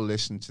people will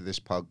listen to this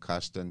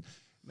podcast and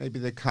maybe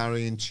they're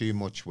carrying too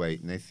much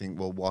weight and they think,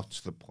 well, what's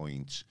the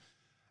point?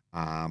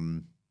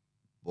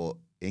 But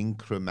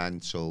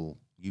incremental,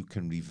 you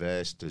can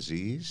reverse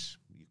disease,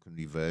 you can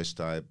reverse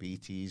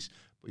diabetes,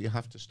 but you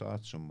have to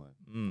start somewhere.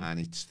 And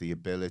it's the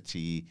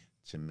ability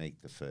to make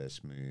the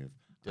first move.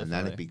 Definitely. And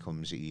then it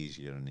becomes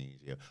easier and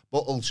easier.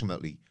 But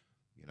ultimately,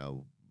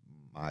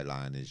 my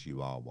line is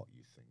you are what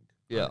you think.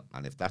 Yeah.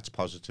 And if that's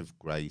positive,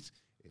 great.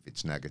 If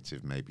it's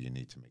negative, maybe you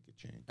need to make a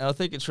change. And I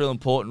think it's real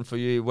important for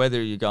you,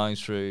 whether you're going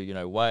through,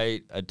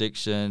 weight,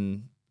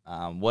 addiction,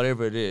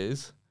 whatever it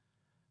is,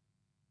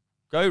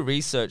 go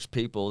research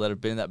people that have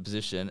been in that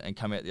position and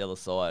come out the other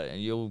side,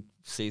 and you'll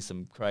see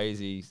some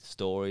crazy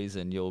stories,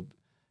 and you'll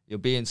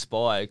be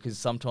inspired, because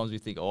sometimes we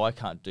think, oh, I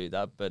can't do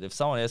that, but if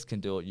someone else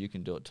can do it, you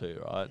can do it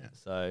too, right? Yeah.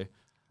 So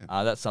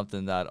that's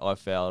something that I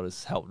found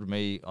has helped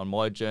me on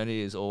my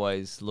journey, is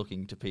always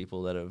looking to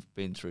people that have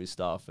been through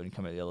stuff and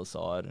come out the other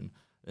side, and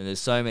there's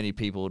so many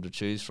people to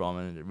choose from,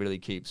 and it really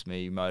keeps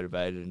me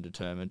motivated and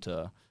determined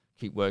to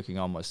keep working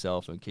on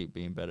myself and keep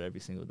being better every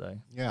single day.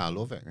 Yeah, I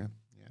love it. Yeah.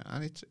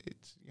 And it's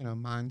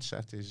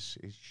mindset is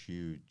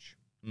huge.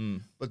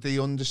 But the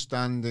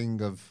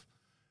understanding of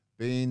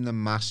being the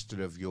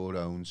master of your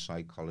own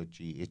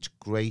psychology, it's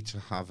great to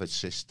have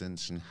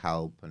assistance and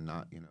help, and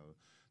that,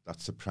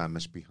 that's the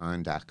premise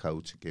behind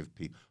Echo, to give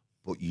people,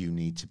 but you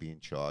need to be in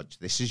charge.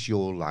 This is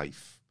your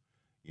life,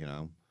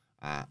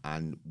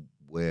 and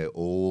we're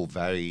all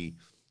very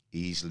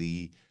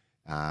easily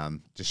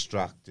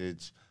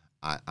distracted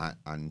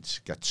and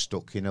get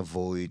stuck in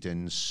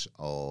avoidance,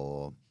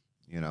 or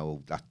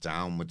that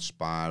downward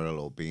spiral,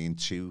 or being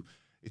too.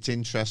 It's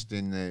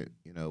interesting that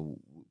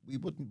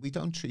we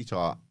don't treat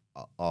our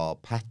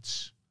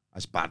pets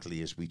as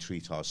badly as we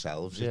treat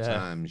ourselves at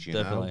times.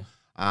 Definitely.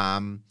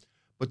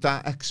 But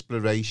that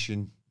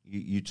exploration,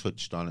 you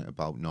touched on it,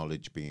 about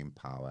knowledge being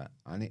power,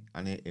 and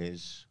it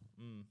is.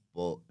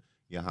 But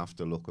you have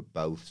to look at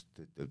both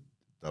the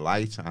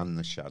light and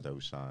the shadow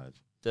side.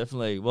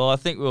 Definitely. Well, I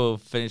think we'll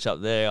finish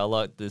up there. I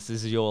like this.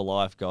 This is your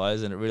life,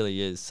 guys, and it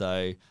really is.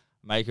 So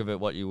make of it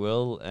what you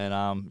will.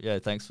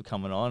 And thanks for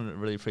coming on. I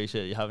really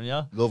appreciate you having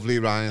you. Lovely,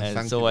 Ryan. And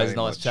it's always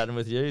nice chatting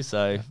with you.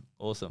 So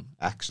awesome.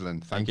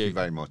 Excellent. Thank you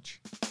very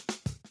much.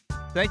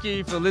 Thank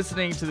you for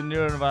listening to the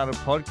Neuronirvana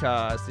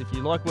podcast. If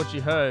you like what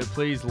you heard,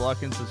 please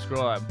like and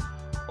subscribe.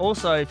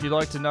 Also, if you'd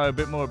like to know a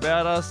bit more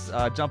about us,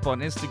 jump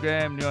on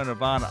Instagram,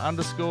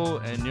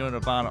 Neuronirvana_ and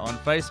Neuronirvana on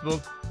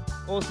Facebook.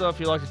 Also, if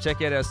you'd like to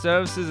check out our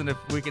services and if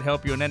we can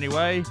help you in any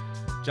way,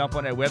 jump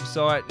on our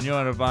website,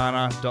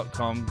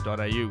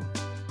 neuronirvana.com.au.